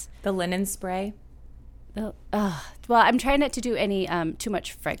matters. The linen spray? Well, I'm trying not to do any too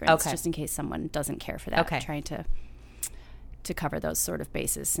much fragrance, just in case someone doesn't care for that. Okay. I'm trying to cover those sort of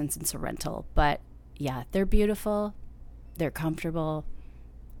bases since it's a rental. But, yeah, they're beautiful, they're comfortable,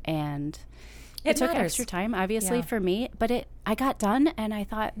 and it took extra time, obviously, for me, but I got done, and I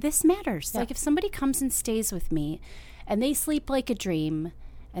thought, this matters. Yeah. Like, if somebody comes and stays with me, and they sleep like a dream,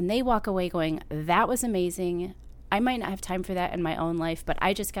 and they walk away going, that was amazing. I might not have time for that in my own life, but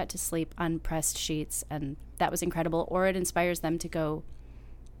I just got to sleep on pressed sheets, and that was incredible. Or it inspires them to go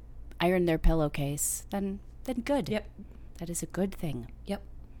iron their pillowcase. Then good. Yep. That is a good thing. Yep.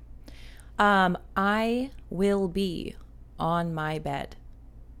 I will be on my bed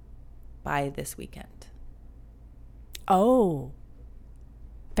by this weekend. Oh,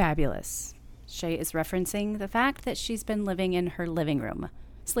 fabulous. Shay is referencing the fact that she's been living in her living room,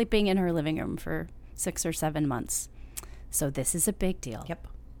 sleeping in her living room for 6 or 7 months. So this is a big deal. Yep.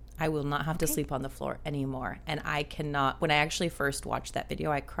 I will not have to sleep on the floor anymore. And I cannot, when I actually first watched that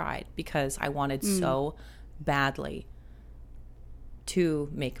video, I cried because I wanted so badly to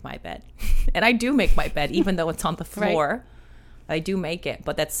make my bed. And I do make my bed, even though it's on the floor. Right. I do make it,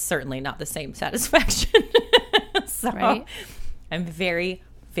 but that's certainly not the same satisfaction. So right. I'm very,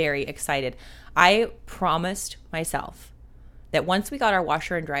 very excited. I promised myself that once we got our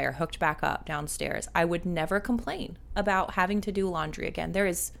washer and dryer hooked back up downstairs, I would never complain about having to do laundry again. There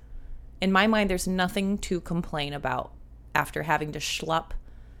is, in my mind, there's nothing to complain about after having to schlep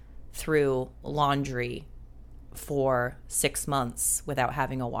through laundry for 6 months without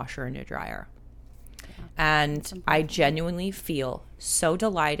having a washer and a dryer. And I genuinely feel so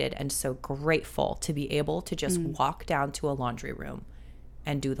delighted and so grateful to be able to just walk down to a laundry room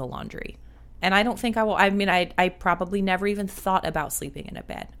and do the laundry. And I don't think I will. I mean, I probably never even thought about sleeping in a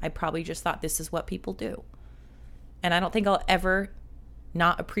bed. I probably just thought this is what people do. And I don't think I'll ever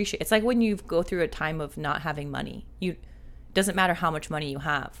not appreciate. It's like when you go through a time of not having money. It doesn't matter how much money you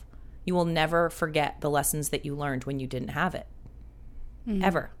have. You will never forget the lessons that you learned when you didn't have it.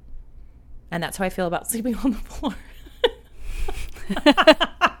 Ever. And that's how I feel about sleeping on the floor.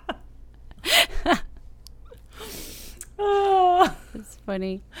 It's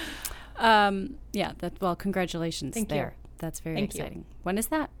funny. Well, congratulations. Thank there. you. That's very Thank you. exciting. When is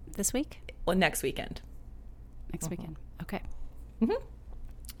that? This week? Well, next weekend. Next weekend. Okay.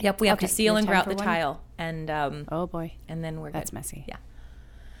 Yep, we have Okay, to seal you and have grout time the for one? tile. And Oh boy. and then we're good. That's messy. Yeah.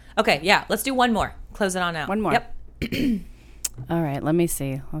 Okay, yeah, let's do one more. Close it on out. One more. Yep. All right, let me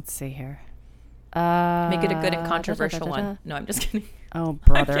see. Let's see here. Make it a good and controversial one. No, I'm just kidding. Oh,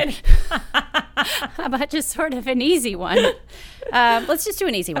 brother. kidding. How about just sort of an easy one? Let's just do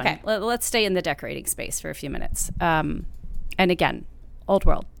an easy one. Okay. Let's stay in the decorating space for a few minutes. And again,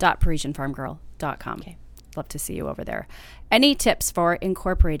 oldworld.parisianfarmgirl.com. Okay. Love to see you over there. Any tips for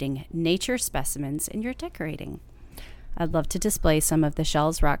incorporating nature specimens in your decorating? I'd love to display some of the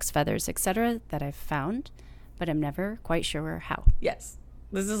shells, rocks, feathers, etc. that I've found, but I'm never quite sure how. Yes.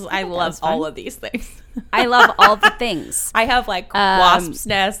 I love all of these things. I love all the things. I have like wasps'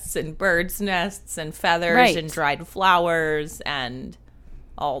 nests and birds' nests and feathers Right. and dried flowers and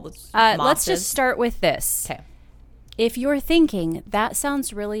all the Let's mosses. just start with this. Okay. If you're thinking, that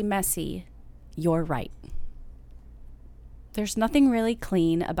sounds really messy, you're right. There's nothing really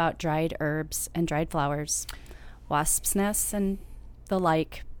clean about dried herbs and dried flowers. Wasps' nests and the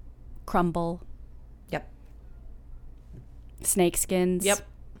like crumble. Yep. Snake skins Yep.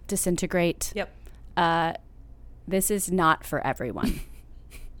 disintegrate. Yep. This is not for everyone.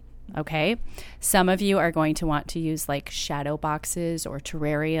 Okay? Some of you are going to want to use like shadow boxes or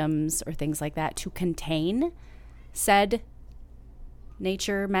terrariums or things like that to contain said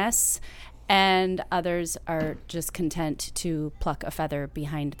nature mess. And others are just content to pluck a feather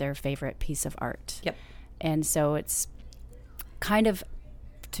behind their favorite piece of art. Yep. And so it's kind of,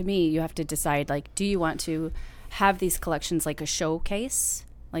 to me, you have to decide, like, do you want to have these collections like a showcase?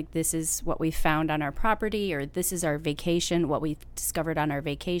 Like, this is what we found on our property, or this is our vacation, what we discovered on our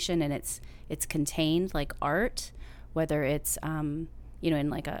vacation, and it's contained like art, whether it's, in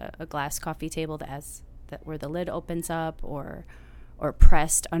like a glass coffee table that has that where the lid opens up, or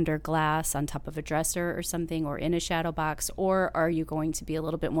pressed under glass on top of a dresser or something, or in a shadow box? Or are you going to be a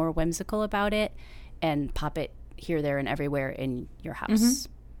little bit more whimsical about it and pop it here, there, and everywhere in your house?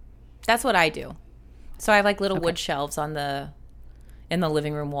 That's what I do. So I have like little wood shelves in the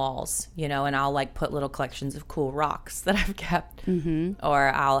living room walls, and I'll like put little collections of cool rocks that I've kept. Or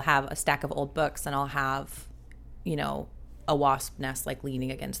I'll have a stack of old books and I'll have, a wasp nest like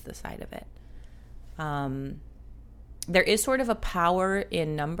leaning against the side of it. There is sort of a power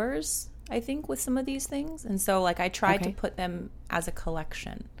in numbers, I think, with some of these things. And so like I try to put them as a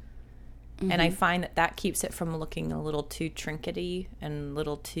collection. And I find that keeps it from looking a little too trinkety and a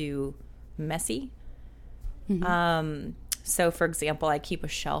little too messy. So for example, I keep a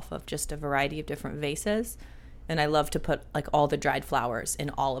shelf of just a variety of different vases, and I love to put like all the dried flowers in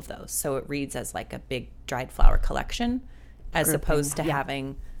all of those. So it reads as like a big dried flower collection, as opposed to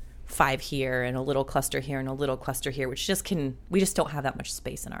having 5 here and a little cluster here and a little cluster here, which we just don't have that much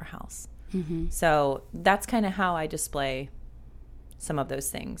space in our house. So that's kind of how I display some of those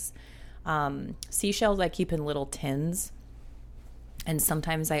things. Seashells I keep in little tins, and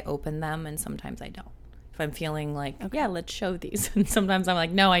sometimes I open them and sometimes I don't. If I'm feeling like, yeah, let's show these. And sometimes I'm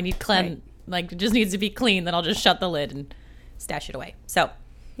like, no, I need like it just needs to be clean. Then I'll just shut the lid and stash it away. So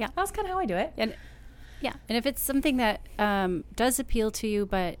Yeah. that's kind of how I do it. And if it's something that does appeal to you,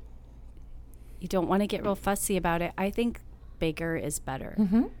 but you don't want to get real fussy about it, I think bigger is better.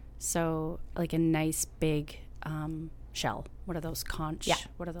 So like a nice big shell. What are those conch? Yeah.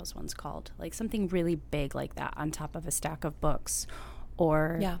 What are those ones called? Like something really big like that on top of a stack of books,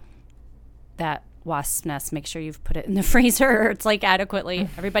 or that wasp nest. Make sure you've put it in the freezer. It's like adequately.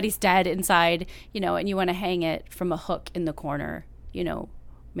 Everybody's dead inside, and you want to hang it from a hook in the corner,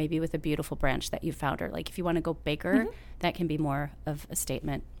 maybe with a beautiful branch that you found. Or like if you want to go bigger, that can be more of a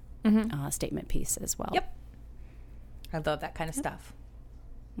statement piece as well. Yep. I love that kind of stuff.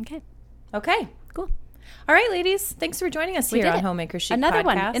 Okay, Cool. All right, ladies. Thanks for joining us here did on it. Homemaker Chic Another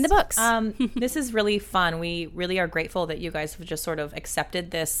Podcast. one in the books. This is really fun. We really are grateful that you guys have just sort of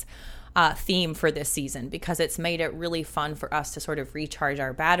accepted this theme for this season, because it's made it really fun for us to sort of recharge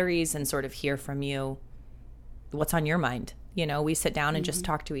our batteries and sort of hear from you what's on your mind. We sit down and just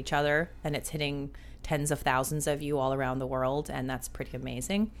talk to each other, and it's hitting tens of thousands of you all around the world, and that's pretty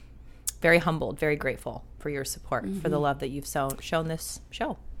amazing. very humbled, very grateful for your support, for the love that you've shown this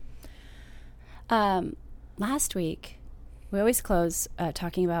show. Last week, we always close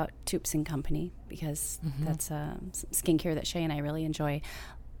talking about Toups & Company because that's skincare that Shay and I really enjoy.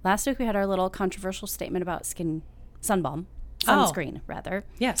 Last week, we had our little controversial statement about sunscreen, rather.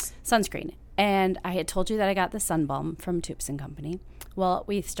 Yes. Sunscreen. And I had told you that I got the Sun Balm from Toups & Company. Well,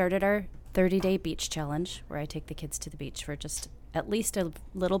 we started our 30-day beach challenge where I take the kids to the beach for just at least a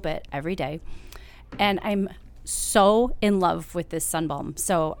little bit every day. And I'm so in love with this Sun Balm.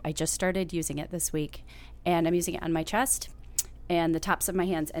 So I just started using it this week. And I'm using it on my chest and the tops of my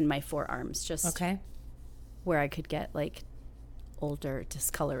hands and my forearms, just where I could get like older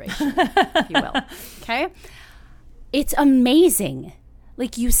discoloration, if you will. Okay? It's amazing.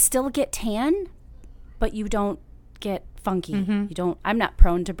 Like you still get tan, but you don't get funky. You don't. I'm not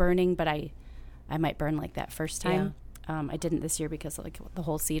prone to burning, but I might burn like that first time. I didn't this year because of like the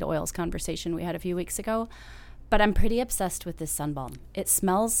whole seed oils conversation we had a few weeks ago. But I'm pretty obsessed with this Sun Balm. It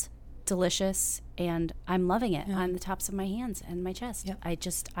smells delicious, and I'm loving it on the tops of my hands and my chest.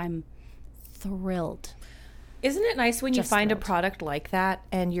 I'm thrilled. Isn't it nice when you find a product like that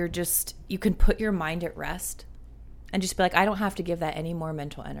and you can put your mind at rest and just be like, I don't have to give that any more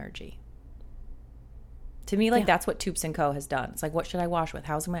mental energy. To me, like that's what Toups & Co. has done. It's like, what should I wash with?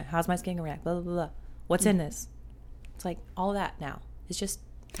 How's my skin gonna react? Blah, blah, blah. What's in this? It's like all that now. It's just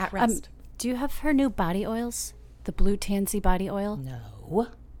at rest. Do you have her new body oils? The Blue Tansy body oil? No.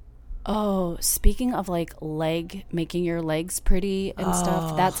 Oh, speaking of like making your legs pretty and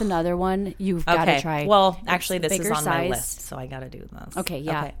stuff, that's another one you've got to try. Well, actually, this is on my list, so I got to do this. Okay,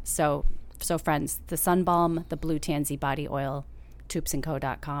 yeah. Okay. So friends, the Sun Balm, the Blue Tansy body oil,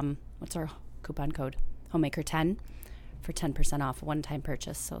 toupsandco.com. What's our coupon code? Homemaker10 for 10% off a one-time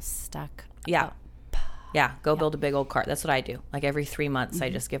purchase. So stock up. Yeah, go build a big old cart. That's what I do. Like every 3 months,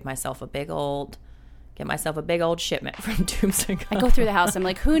 I just get myself a big old shipment from Toups & Co. I go through the house. I'm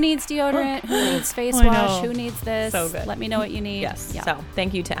like, who needs deodorant? Who needs face wash? Who needs this? So good. Let me know what you need. Yes. Yeah. So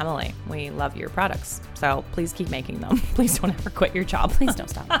thank you to Emily. We love your products. So please keep making them. Please don't ever quit your job. Please don't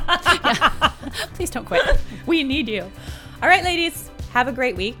stop. Please don't quit. We need you. All right, ladies. Have a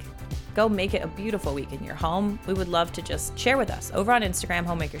great week. Go make it a beautiful week in your home. We would love to just share with us over on Instagram,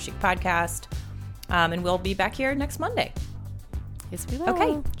 Homemaker Chic Podcast. And we'll be back here next Monday. Yes, we will.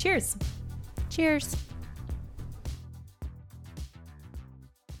 Okay. Cheers. Cheers.